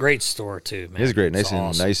 Great store too, man. It's great.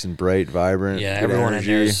 Awesome. Nice and bright, vibrant. Yeah, good everyone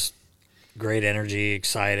energy. in there's great energy,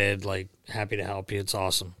 excited, like happy to help you. It's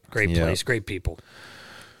awesome. Great place, great people.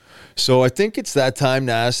 So I think it's that time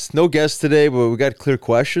to ask. No guests today, but we got clear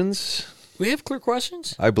questions. We have clear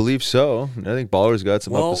questions? I believe so. I think Baller's got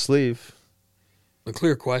some up the sleeve. The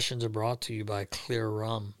clear questions are brought to you by Clear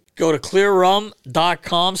Rum. Go to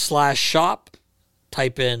clearrum.com/shop.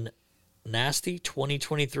 Type in Nasty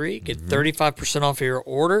 2023. Get 35% off your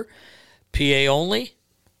order. PA only.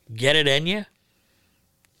 Get it in you.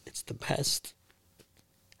 It's the best.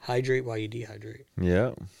 Hydrate while you dehydrate.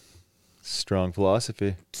 Yeah. Strong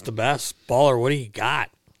philosophy. It's the best. Baller, what do you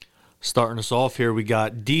got? Starting us off here, we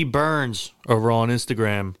got D. Burns over on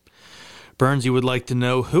Instagram. Burns, you would like to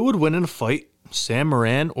know who would win in a fight, Sam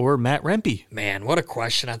Moran or Matt Rempe? Man, what a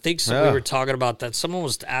question. I think we were talking about that. Someone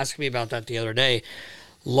was asking me about that the other day.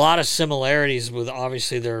 A lot of similarities with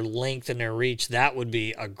obviously their length and their reach. That would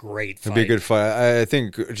be a great fight. It'd be a good fight. I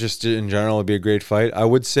think just in general, it'd be a great fight. I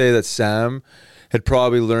would say that Sam had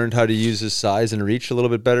probably learned how to use his size and reach a little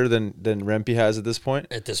bit better than Rempe has at this point.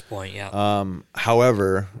 At this point, yeah.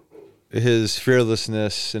 However, his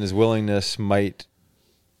fearlessness and his willingness might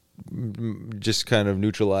just kind of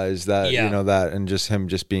neutralize that, that, and just him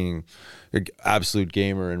just being an absolute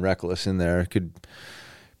gamer and reckless in there could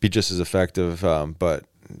be just as effective. But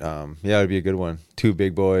it'd be a good one. Two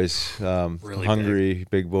big boys, really hungry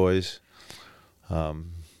big boys.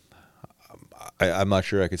 I'm not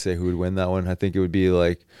sure I could say who would win that one. I think it would be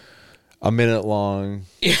like a minute long,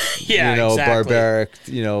 exactly. Barbaric,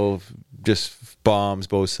 just bombs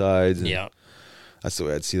both sides. And that's the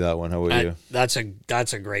way I'd see that one. How would you? That's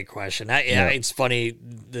a great question. It's funny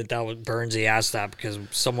that was Burnsy asked that because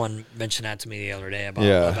someone mentioned that to me the other day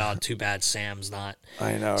about too bad Sam's not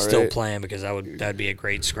still playing because that'd be a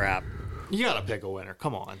great scrap. You gotta pick a winner.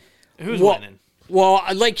 Come on, who's winning? Well,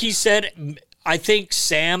 like he said, I think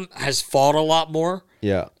Sam has fought a lot more.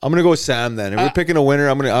 Yeah, I'm gonna go with Sam then. If we're picking a winner,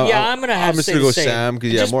 I'm gonna go Sam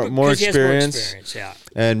because more experience. Yeah,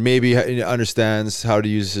 and maybe he understands how to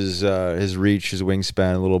use his reach, his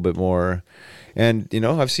wingspan a little bit more. And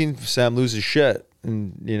I've seen Sam lose his shit,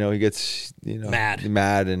 and he gets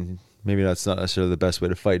mad, and maybe that's not necessarily the best way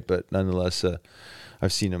to fight, but nonetheless,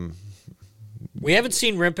 I've seen him. We haven't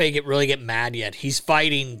seen Rempe really get mad yet. He's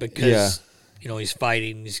fighting because he's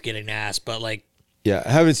fighting, he's getting ass, but I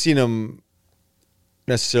haven't seen him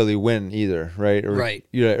necessarily win either, right? Right.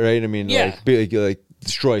 Right. I mean, like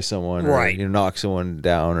destroy someone, right? Or, knock someone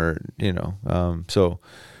down, or so,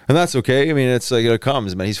 and that's okay. I mean, it's like it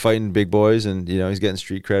comes, man. He's fighting big boys, and he's getting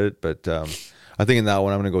street credit. But I think in that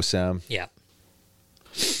one, I'm gonna go Sam. Yeah.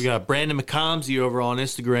 We got Brandon McComsey over on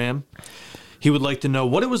Instagram. He would like to know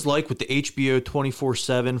what it was like with the HBO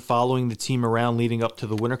 24/7 following the team around leading up to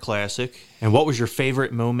the Winter Classic, and what was your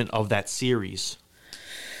favorite moment of that series?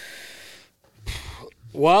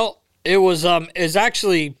 Well, it was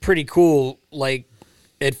actually pretty cool. Like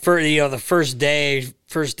the first day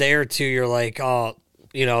or two, you're like, oh,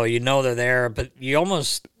 they're there, but you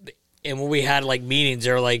almost, and when we had like meetings,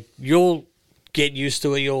 they're like, you'll get used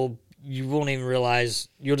to it. You won't even realize,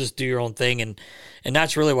 you'll just do your own thing, and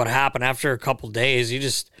that's really what happened after a couple days.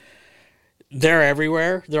 they're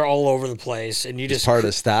everywhere. They're all over the place, and you just part of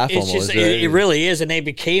the staff. It's almost, just right? it really is, and they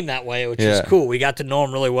became that way, which is cool. We got to know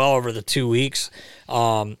them really well over the 2 weeks.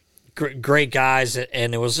 Great guys,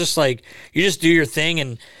 and it was just like you just do your thing,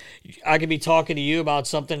 and I could be talking to you about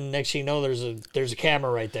something, and next thing you know, there's a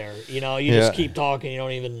camera right there. You know, you just keep talking.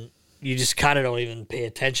 You just kind of don't even pay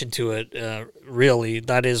attention to it. Really,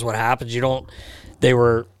 that is what happens. They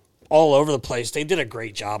were all over the place. They did a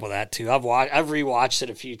great job of that too. I've rewatched it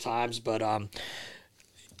a few times, but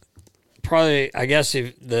probably I guess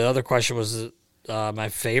if the other question was my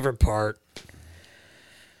favorite part.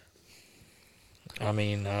 I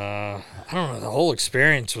mean, I don't know. The whole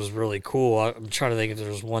experience was really cool. I'm trying to think if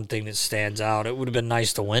there was one thing that stands out. It would have been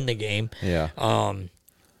nice to win the game. Yeah.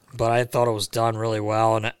 But I thought it was done really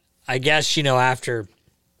well, and I guess after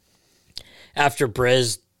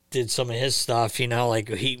Briz did some of his stuff, like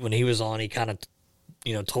when he was on, he kind of,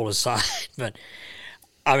 told his side. But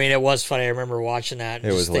I mean, it was funny. I remember watching that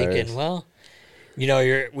and just thinking, well, we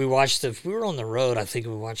were on the road. I think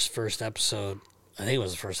we watched the first episode. I think it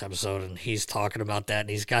was the first episode, and he's talking about that, and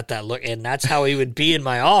he's got that look, and that's how he would be in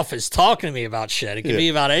my office talking to me about shit. It could be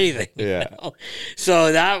about anything. Yeah.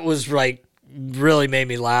 So that was like really made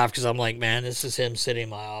me laugh because I'm like, man, this is him sitting in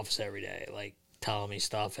my office every day, like telling me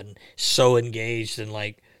stuff and so engaged and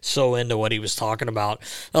like so into what he was talking about.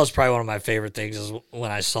 That was probably one of my favorite things is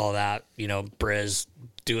when I saw that, Briz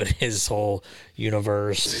doing his whole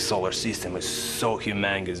universe. The solar system is so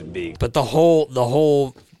humongous big. But the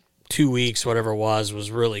whole 2 weeks, whatever it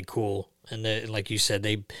was really cool. And like you said,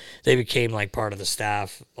 they became like part of the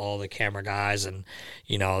staff, all the camera guys, and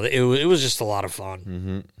it was just a lot of fun.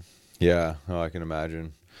 Mm-hmm. Yeah, I can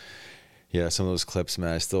imagine. Yeah, some of those clips,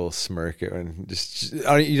 man, I still smirk it, and you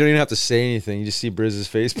don't even have to say anything. You just see Briz's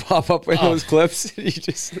face pop up in those clips. You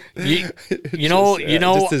just,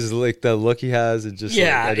 just his like the look he has. It just,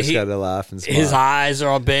 I just gotta laugh and smile. His eyes are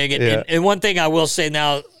all big, and one thing I will say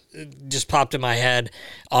now, just popped in my head.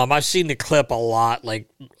 I've seen the clip a lot, like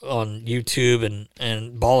on YouTube,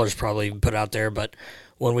 and Ballers probably even put it out there. But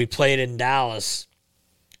when we played in Dallas,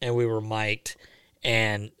 and we were mic'd,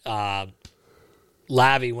 and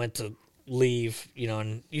Lavi went to leave,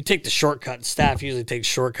 and you take the shortcut. Staff usually takes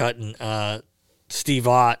shortcut, and Steve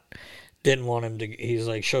Ott didn't want him to. He's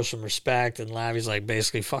like, show some respect, and Lavi's like,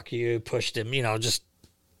 basically, fuck you, pushed him, just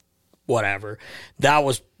whatever. That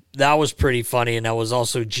was pretty funny, and that was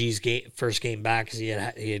also G's first game back because he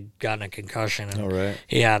had gotten a concussion. And right.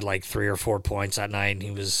 He had like 3 or 4 points that night, and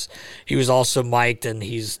he was also mic'd, and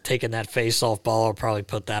he's taking that face-off ball. I'll probably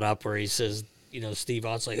put that up where he says, Steve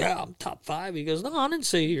Ott's like, yeah, I'm top 5. He goes, no, I didn't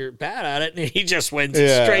say you're bad at it, and he just wins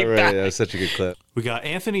straight back. Yeah, that's such a good clip. We got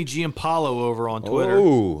Anthony Giampaolo over on Twitter.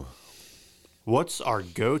 Oh. What's our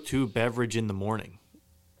go-to beverage in the morning?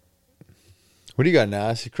 What do you got,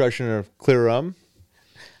 Nas? You crushing a clear rum?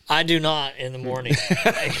 I do not in the morning.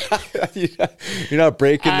 You're not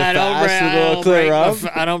breaking the fast with a little clear rum?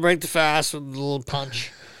 I don't break the fast with a little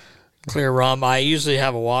punch. Clear rum. I usually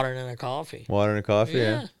have a water and a coffee. Water and a coffee,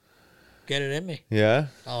 yeah. Get it in me. Yeah?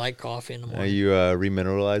 I like coffee in the morning. Are you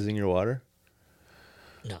remineralizing your water?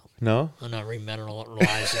 No. No? I'm not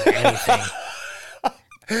remineralizing anything.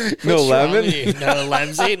 No lemon? No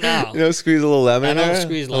lemon? No. You don't squeeze a little lemon in there? I don't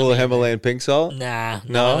squeeze lemon. A little Himalayan pink salt? Nah,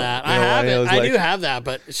 no? None of that. I have it. I do have that,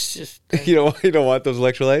 but it's just... You don't want those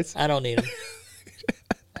electrolytes? I don't need them.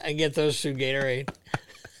 I get those through Gatorade.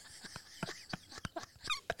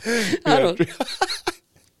 I don't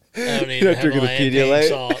need You're not drinking the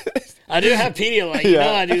Pedialyte? I do have Pedialyte. You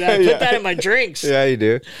know I do that. I put that in my drinks. Yeah, you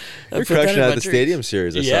do. You're crushing out the stadium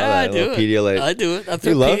series. I saw that. I do it. Pedialyte. I do it.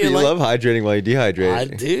 You love hydrating while you dehydrate. I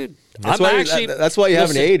do. That's why you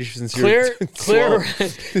haven't aged since you were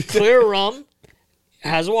clear rum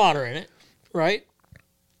has water in it, right?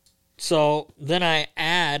 So then I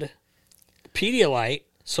add Pedialyte,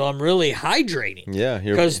 so I'm really hydrating. Yeah,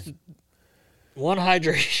 because one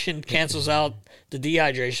hydration cancels out the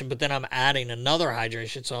dehydration, but then I'm adding another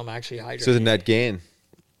hydration, so I'm actually hydrating. So it's a net gain.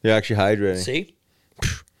 You're actually hydrating. See?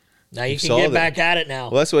 Now you can get back at it now.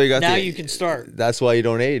 Well, that's why you got. Now you can start. That's why you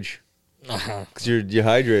don't age. Because you're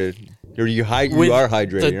dehydrated. You are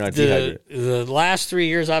hydrated. You're not dehydrated. The last 3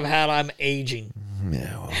 years I've had, I'm aging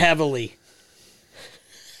heavily.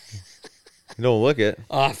 You don't look it.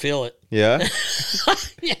 Oh, I feel it. Yeah?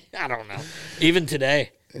 Yeah, I don't know. Even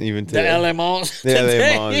today. The elements. The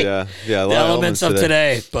elements, yeah. Yeah, a lot the elements of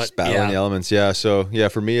today. But just battling the elements, yeah. So, yeah,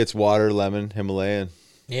 for me, it's water, lemon, Himalayan.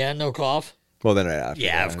 Yeah, no cough. Well, then right after.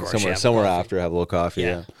 Yeah, of course. Somewhere after, I have a little coffee,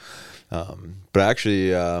 yeah. But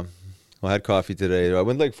actually, I had coffee today. I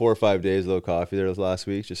went like 4 or 5 days without coffee there last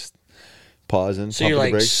week. Just pausing. So you're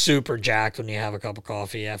like super jacked when you have a cup of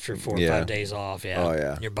coffee after 4 or 5 days off. Yeah. Oh,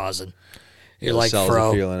 yeah. You're buzzing. You're like Fro.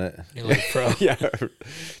 Are feeling it. You're like Fro. Yeah.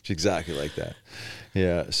 It's exactly like that.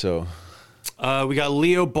 Yeah. So we got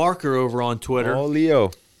Leo Barker over on Twitter. Oh,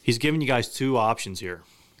 Leo. He's giving you guys 2 options here.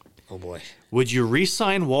 Oh, boy. Would you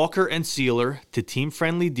re-sign Walker and Sealer to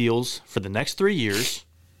team-friendly deals for the next 3 years,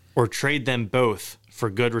 or trade them both for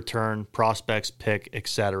good return, prospects, pick,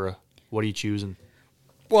 etc.? What are you choosing?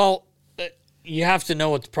 Well, you have to know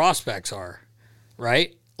what the prospects are,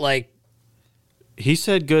 right? Like, he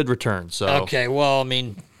said good return. So okay, well, I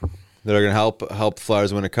mean, that are going to help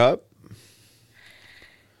Flyers win a cup.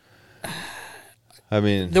 I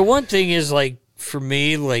mean, the one thing is, like, for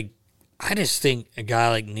me, like, I just think a guy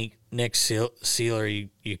like Nick Sealer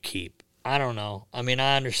you keep. I don't know. I mean,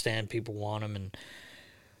 I understand people want him,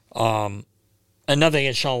 and nothing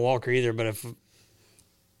against Sean Walker either. But if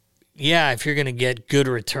you're going to get good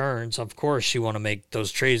returns, of course you want to make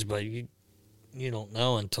those trades. But you don't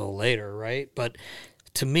know until later, right? But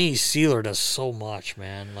to me, Sealer does so much,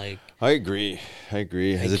 man. Like, I agree.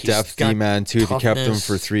 As a depth D-man, too, if you kept him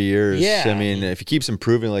for 3 years. Yeah, I mean, if he keeps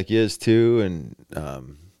improving like he is, too, and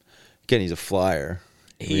again, he's a Flyer.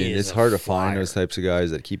 It's hard to find those types of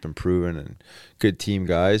guys that keep improving and good team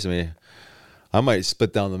guys. I mean, I might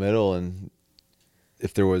split down the middle, and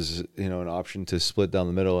if there was, an option to split down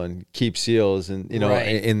the middle and keep Seals, and right.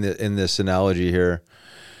 in this analogy here,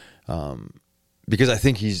 because I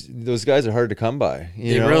think those guys are hard to come by.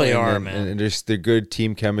 They really are, man. And just they're good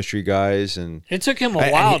team chemistry guys, and it took him a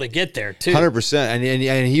while to get there too. 100%,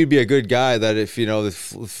 and he would be a good guy that if the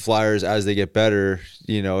Flyers as they get better,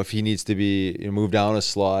 if he needs to be moved down a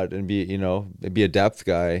slot and be a depth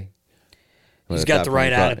guy. He's got the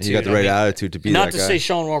right attitude. He's got the right attitude to be that guy. Not to say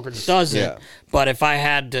Sean Walker doesn't, but if I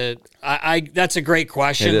had to, that's a great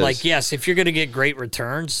question. Like, yes, if you're going to get great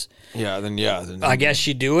returns, then I guess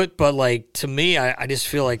you do it. But like to me, I just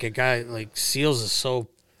feel like a guy like Seals is so,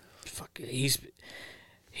 he's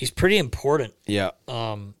pretty important. Yeah.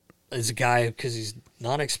 As a guy because he's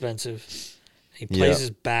not expensive. He plays his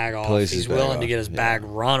bag off. He's willing to get his bag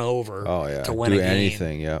run over to win a game.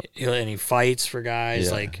 Anything, yeah. And he fights for guys.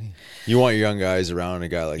 Yeah. Like, you want your young guys around a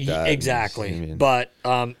guy like that. Exactly. But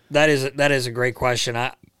that is a great question.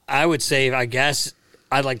 I would say, I guess,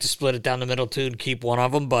 I'd like to split it down the middle too and keep one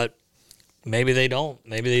of them, but maybe they don't.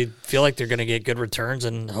 Maybe they feel like they're going to get good returns,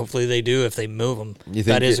 and hopefully they do if they move them.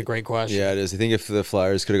 That is a great question. Yeah, it is. I think if the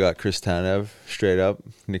Flyers could have got Chris Tanev straight up,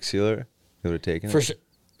 Nick Sealer, they would have taken it.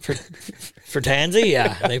 For Tansy,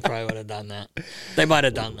 yeah, they probably would have done that. They might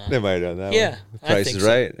have done that. Yeah, the price is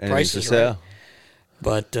right. And price is for sale. Right.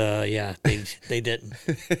 But they didn't.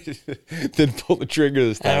 Didn't pull the trigger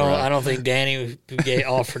this time. I don't think Danny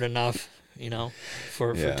offered enough,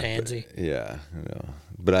 for Tansy. Yeah, I know.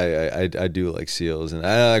 But I do like Seals, and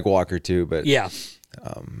I like Walker too. But yeah,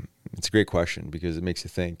 it's a great question because it makes you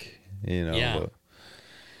think. Yeah. But,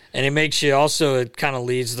 and it makes you also. It kind of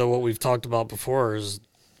leads to what we've talked about before: is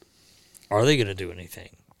are they going to do anything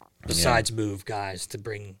besides move guys to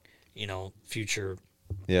bring future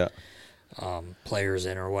players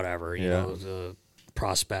in or whatever, the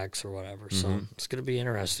prospects or whatever. So it's going to be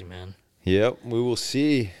interesting, man. Yep, we will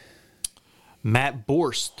see. Matt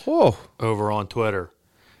Borst over on Twitter.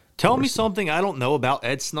 Tell me something I don't know about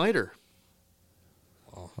Ed Snyder.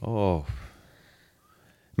 Oh.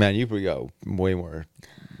 Man, you've got way more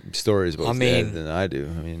stories about Ed than I do.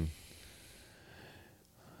 I mean,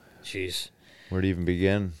 jeez. Where to even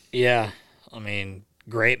begin? Yeah.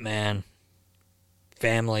 Great man.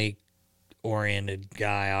 Family-oriented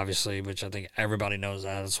guy, obviously, which I think everybody knows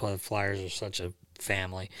that. That's why the Flyers are such a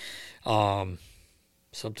family.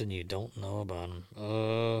 Something you don't know about him.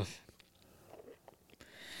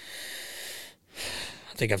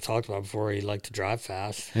 I think I've talked about before. He liked to drive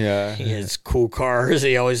fast. Yeah. He has cool cars.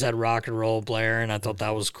 He always had rock and roll blaring. I thought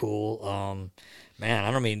that was cool.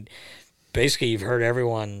 Basically, you've heard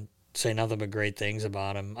everyone say nothing but great things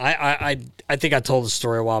about him. I think I told the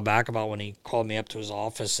story a while back about when he called me up to his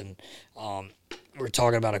office and we were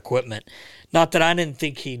talking about equipment. Not that I didn't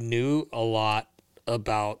think he knew a lot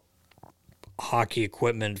about hockey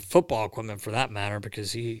equipment, football equipment for that matter,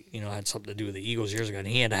 because he had something to do with the Eagles years ago, and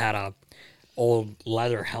he had a old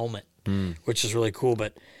leather helmet, which is really cool.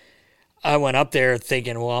 But I went up there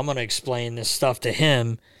thinking, well, I'm going to explain this stuff to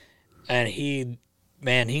him, and he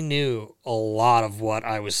knew a lot of what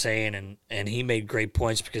I was saying, and he made great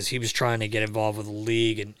points because he was trying to get involved with the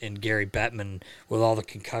league and Gary Bettman with all the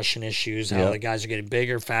concussion issues, how the guys are getting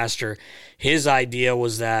bigger, faster. His idea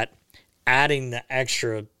was that adding the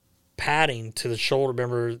extra padding to the shoulder.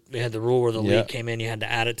 Remember, they had the rule where the league came in, you had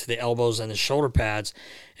to add it to the elbows and the shoulder pads.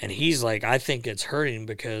 And he's like, I think it's hurting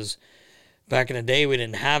because back in the day we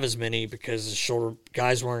didn't have as many because the shoulder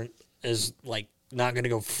guys weren't as like not going to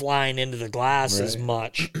go flying into the glass as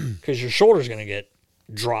much because your shoulder's going to get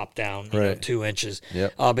dropped down 2 inches.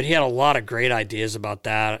 Yep. But he had a lot of great ideas about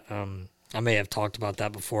that. I may have talked about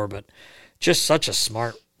that before, but just such a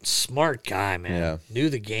smart guy, man. Yeah. Knew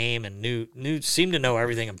the game and seemed to know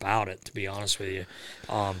everything about it, to be honest with you.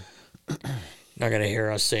 Not going to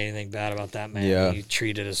hear us say anything bad about that man. Yeah. He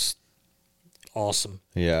treated us awesome.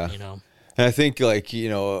 Yeah. You know. And I think, like, you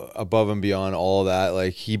know, above and beyond all that,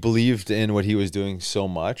 like, he believed in what he was doing so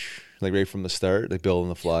much, like, right from the start, like, building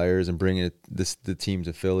the Flyers and bringing the team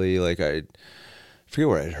to Philly. Like, I forget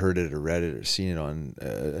where I'd heard it or read it or seen it on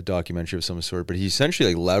a documentary of some sort, but he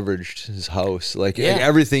essentially, like, leveraged his house, like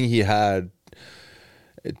everything he had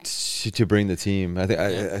to bring the team. I think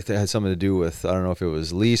it had something to do with, I don't know if it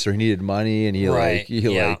was lease or he needed money, and he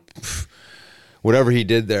whatever he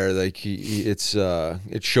did there, like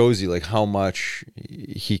it shows you like how much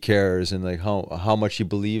he cares and like how much he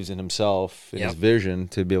believes in himself and his vision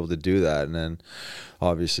to be able to do that. And then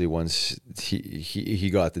obviously once he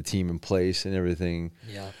got the team in place and everything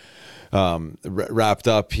wrapped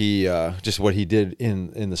up, he just what he did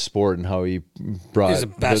in the sport and how he brought he's the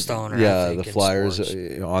best owner. Yeah, the Flyers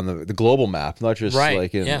on the global map, not just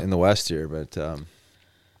like in the West here, but.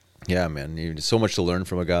 Yeah, man, you so much to learn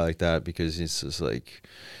from a guy like that because it's just like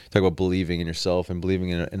talk about believing in yourself and believing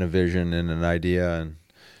in a vision and an idea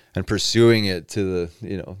and pursuing it to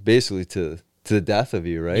the basically to the death of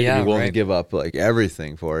you, right? Yeah, and you're willing to give up like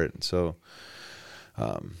everything for it. So,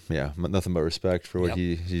 nothing but respect for what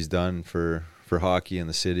he's done for hockey in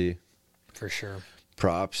the city. For sure.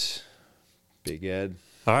 Props, Big Ed.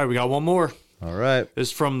 All right, we got one more. All right, this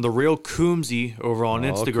is from the real Coombsy over on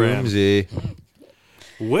Instagram. Coombsy.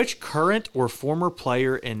 Which current or former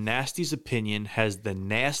player, in Nasty's opinion, has the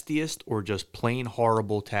nastiest or just plain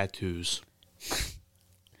horrible tattoos?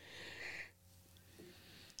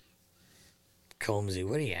 Combsy,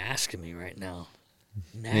 what are you asking me right now?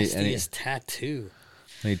 Nastiest tattoo.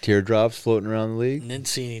 Any teardrops floating around the league? Didn't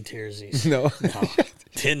see any tearsies. No.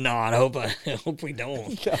 Did not. I hope we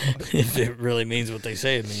don't. No. If it really means what they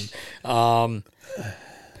say it means. Bad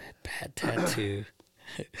tattoo.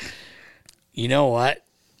 You know what?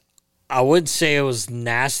 I would say it was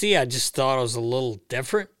nasty. I just thought it was a little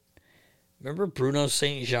different. Remember Bruno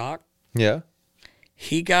St. Jacques? Yeah.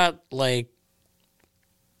 He got a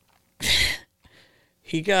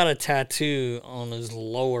tattoo on his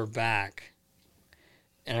lower back.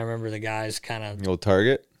 And I remember the guys kind of... Old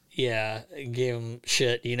Target? Yeah, gave him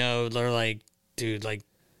shit. You know, they're like, dude, like,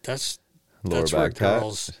 that's lower where back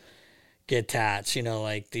girls get tats, you know,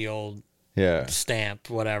 like the old stamp,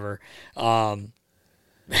 whatever.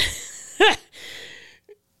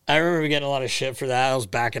 I remember getting a lot of shit for that. It was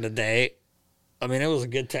back in the day. I mean, it was a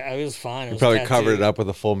good it was fine. It was probably covered it up with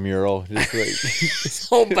a full mural. Just like his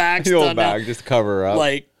whole back's the done old bag, just to cover her up.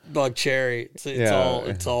 Like Bug Cherry.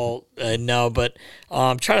 It's all no, but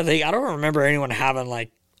I'm trying to think. I don't remember anyone having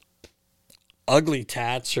like ugly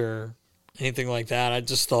tats or anything like that. I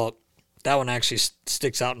just thought that one actually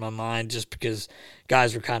sticks out in my mind just because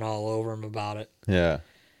guys were kind of all over him about it. Yeah.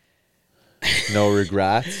 No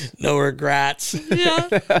regrets? No regrets. Yeah.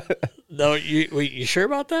 No, you sure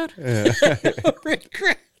about that? Yeah. No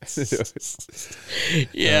regrets.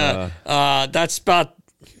 Yeah. That's about,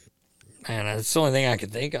 man, that's the only thing I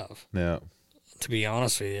could think of. Yeah. To be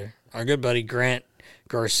honest with you. Our good buddy Grant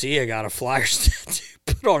Garcia got a Flyers tattoo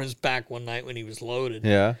put on his back one night when he was loaded.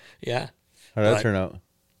 Yeah? Yeah. How did that turn out?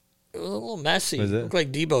 It was a little messy. Was it? Looked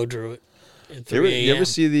like Debo drew it at 3 a.m. You ever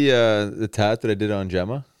see the tat that I did on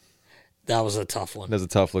Gemma? That was a tough one. That was a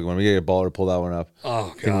tough looking one. We get a baller to pull that one up. Oh,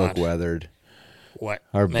 God. Didn't look weathered. What?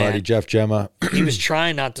 Our buddy Jeff Gemma. He was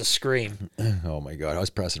trying not to scream. Oh, my God. I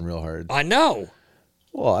was pressing real hard. I know.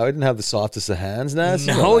 Well, I didn't have the softest of hands, Nas.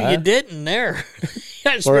 No, you didn't there.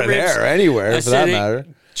 Or there, anywhere, for that matter.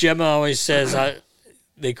 Gemma always says,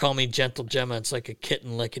 they call me Gentle Gemma. It's like a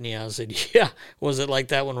kitten licking you. I said, yeah. Was it like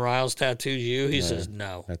that when Riles tattooed you? He says,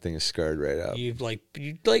 no. That thing is scarred right up. You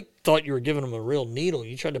thought you were giving him a real needle.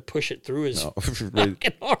 You tried to push it through his fucking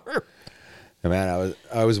arm. Man,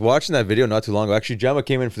 I was watching that video not too long ago. Actually, Gemma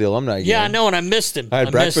came in for the alumni game. Yeah, I know, and I missed him. I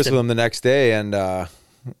had breakfast with him the next day, and I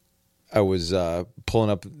was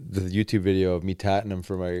pulling up the YouTube video of me tatting him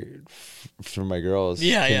for my girls.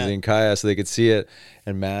 Yeah, Kinsey and Kaya, so they could see it.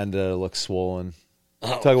 And man, looked swollen.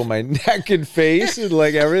 Talk about my neck and face and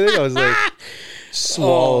like everything. I was like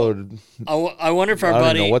swallowed. I wonder if our buddy.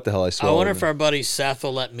 I don't know what the hell I swallowed. I wonder if our buddy Seth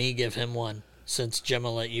will let me give him one. since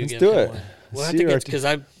Gemma let you Let's get do him it. one. We'll have See to our get because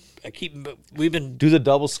we've been do the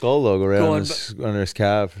double skull logo right Going on his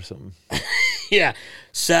calf or something. yeah.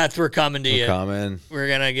 Seth, we're coming to you. Coming. We're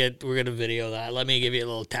gonna video that. Let me give you a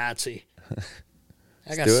little tatsy.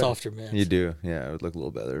 I got do it. softer mitts. You do, yeah. It would look a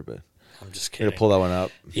little better, but I'm just I kidding. gotta pull that one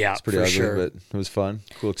up. Yeah, it's pretty for ugly, sure. but it was fun.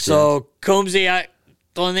 Cool experience. So Combsy,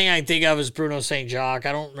 the only thing I think of is Bruno St. Jacques.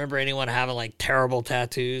 I don't remember anyone having like terrible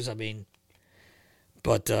tattoos. I mean,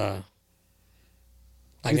 but I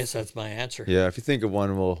guess that's my answer. Yeah, if you think of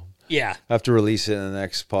one, we'll have to release it in the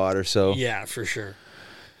next pod or so. Yeah, for sure.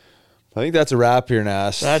 I think that's a wrap here,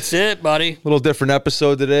 Nas. That's it, buddy. Little different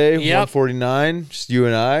episode today. Yep. 149, just you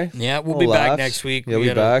and I. Yeah, we'll No be back laughs. next week. Yeah, we'll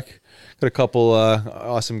be back. Got a couple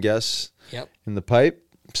awesome guests in the pipe.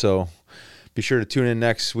 So be sure to tune in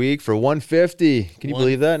next week for 150. Can you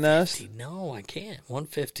believe that, Nas? No, I can't.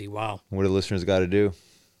 150. Wow. What do listeners got to do?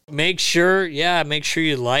 Make sure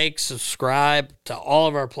you like, subscribe to all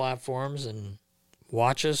of our platforms and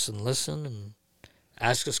watch us and listen and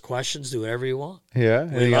ask us questions, do whatever you want. Yeah.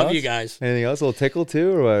 We love you guys. Anything else? A little tickle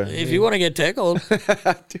too? Or what? If you want to get tickled.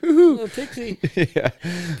 Little pixie. Yeah.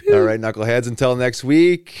 All right, knuckleheads. Until next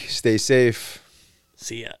week, stay safe.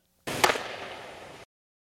 See ya.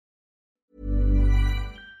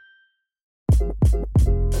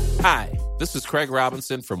 Hi, this is Craig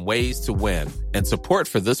Robinson from Ways to Win, and support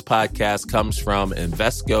for this podcast comes from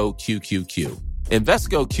Invesco QQQ.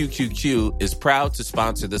 Invesco QQQ is proud to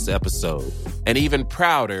sponsor this episode, and even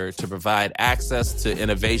prouder to provide access to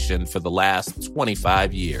innovation for the last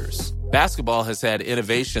 25 years. Basketball has had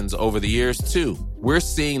innovations over the years, too. We're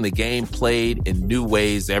seeing the game played in new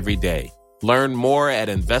ways every day. Learn more at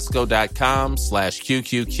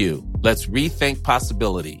Invesco.com/QQQ. Let's rethink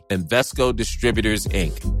possibility. Invesco Distributors,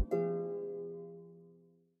 Inc.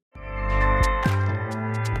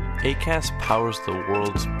 Acast powers the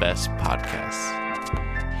world's best podcasts.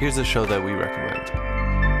 Here's a show that we recommend.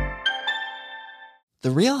 The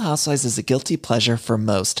Real Housewives is a guilty pleasure for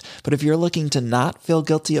most, but if you're looking to not feel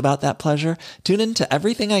guilty about that pleasure, tune in to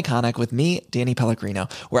Everything Iconic with me, Danny Pellegrino,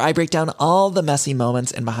 where I break down all the messy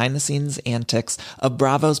moments and behind-the-scenes antics of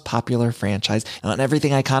Bravo's popular franchise. And on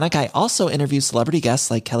Everything Iconic, I also interview celebrity guests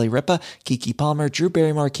like Kelly Ripa, Keke Palmer, Drew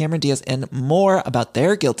Barrymore, Cameron Diaz, and more about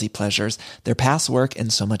their guilty pleasures, their past work,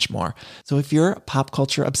 and so much more. So if you're pop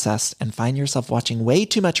culture obsessed and find yourself watching way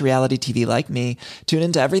too much reality TV like me, tune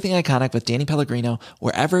in to Everything Iconic with Danny Pellegrino,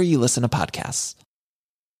 wherever you listen to podcasts.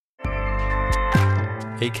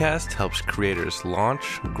 Acast helps creators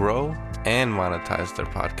launch, grow, and monetize their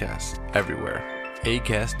podcasts everywhere.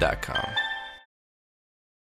 Acast.com.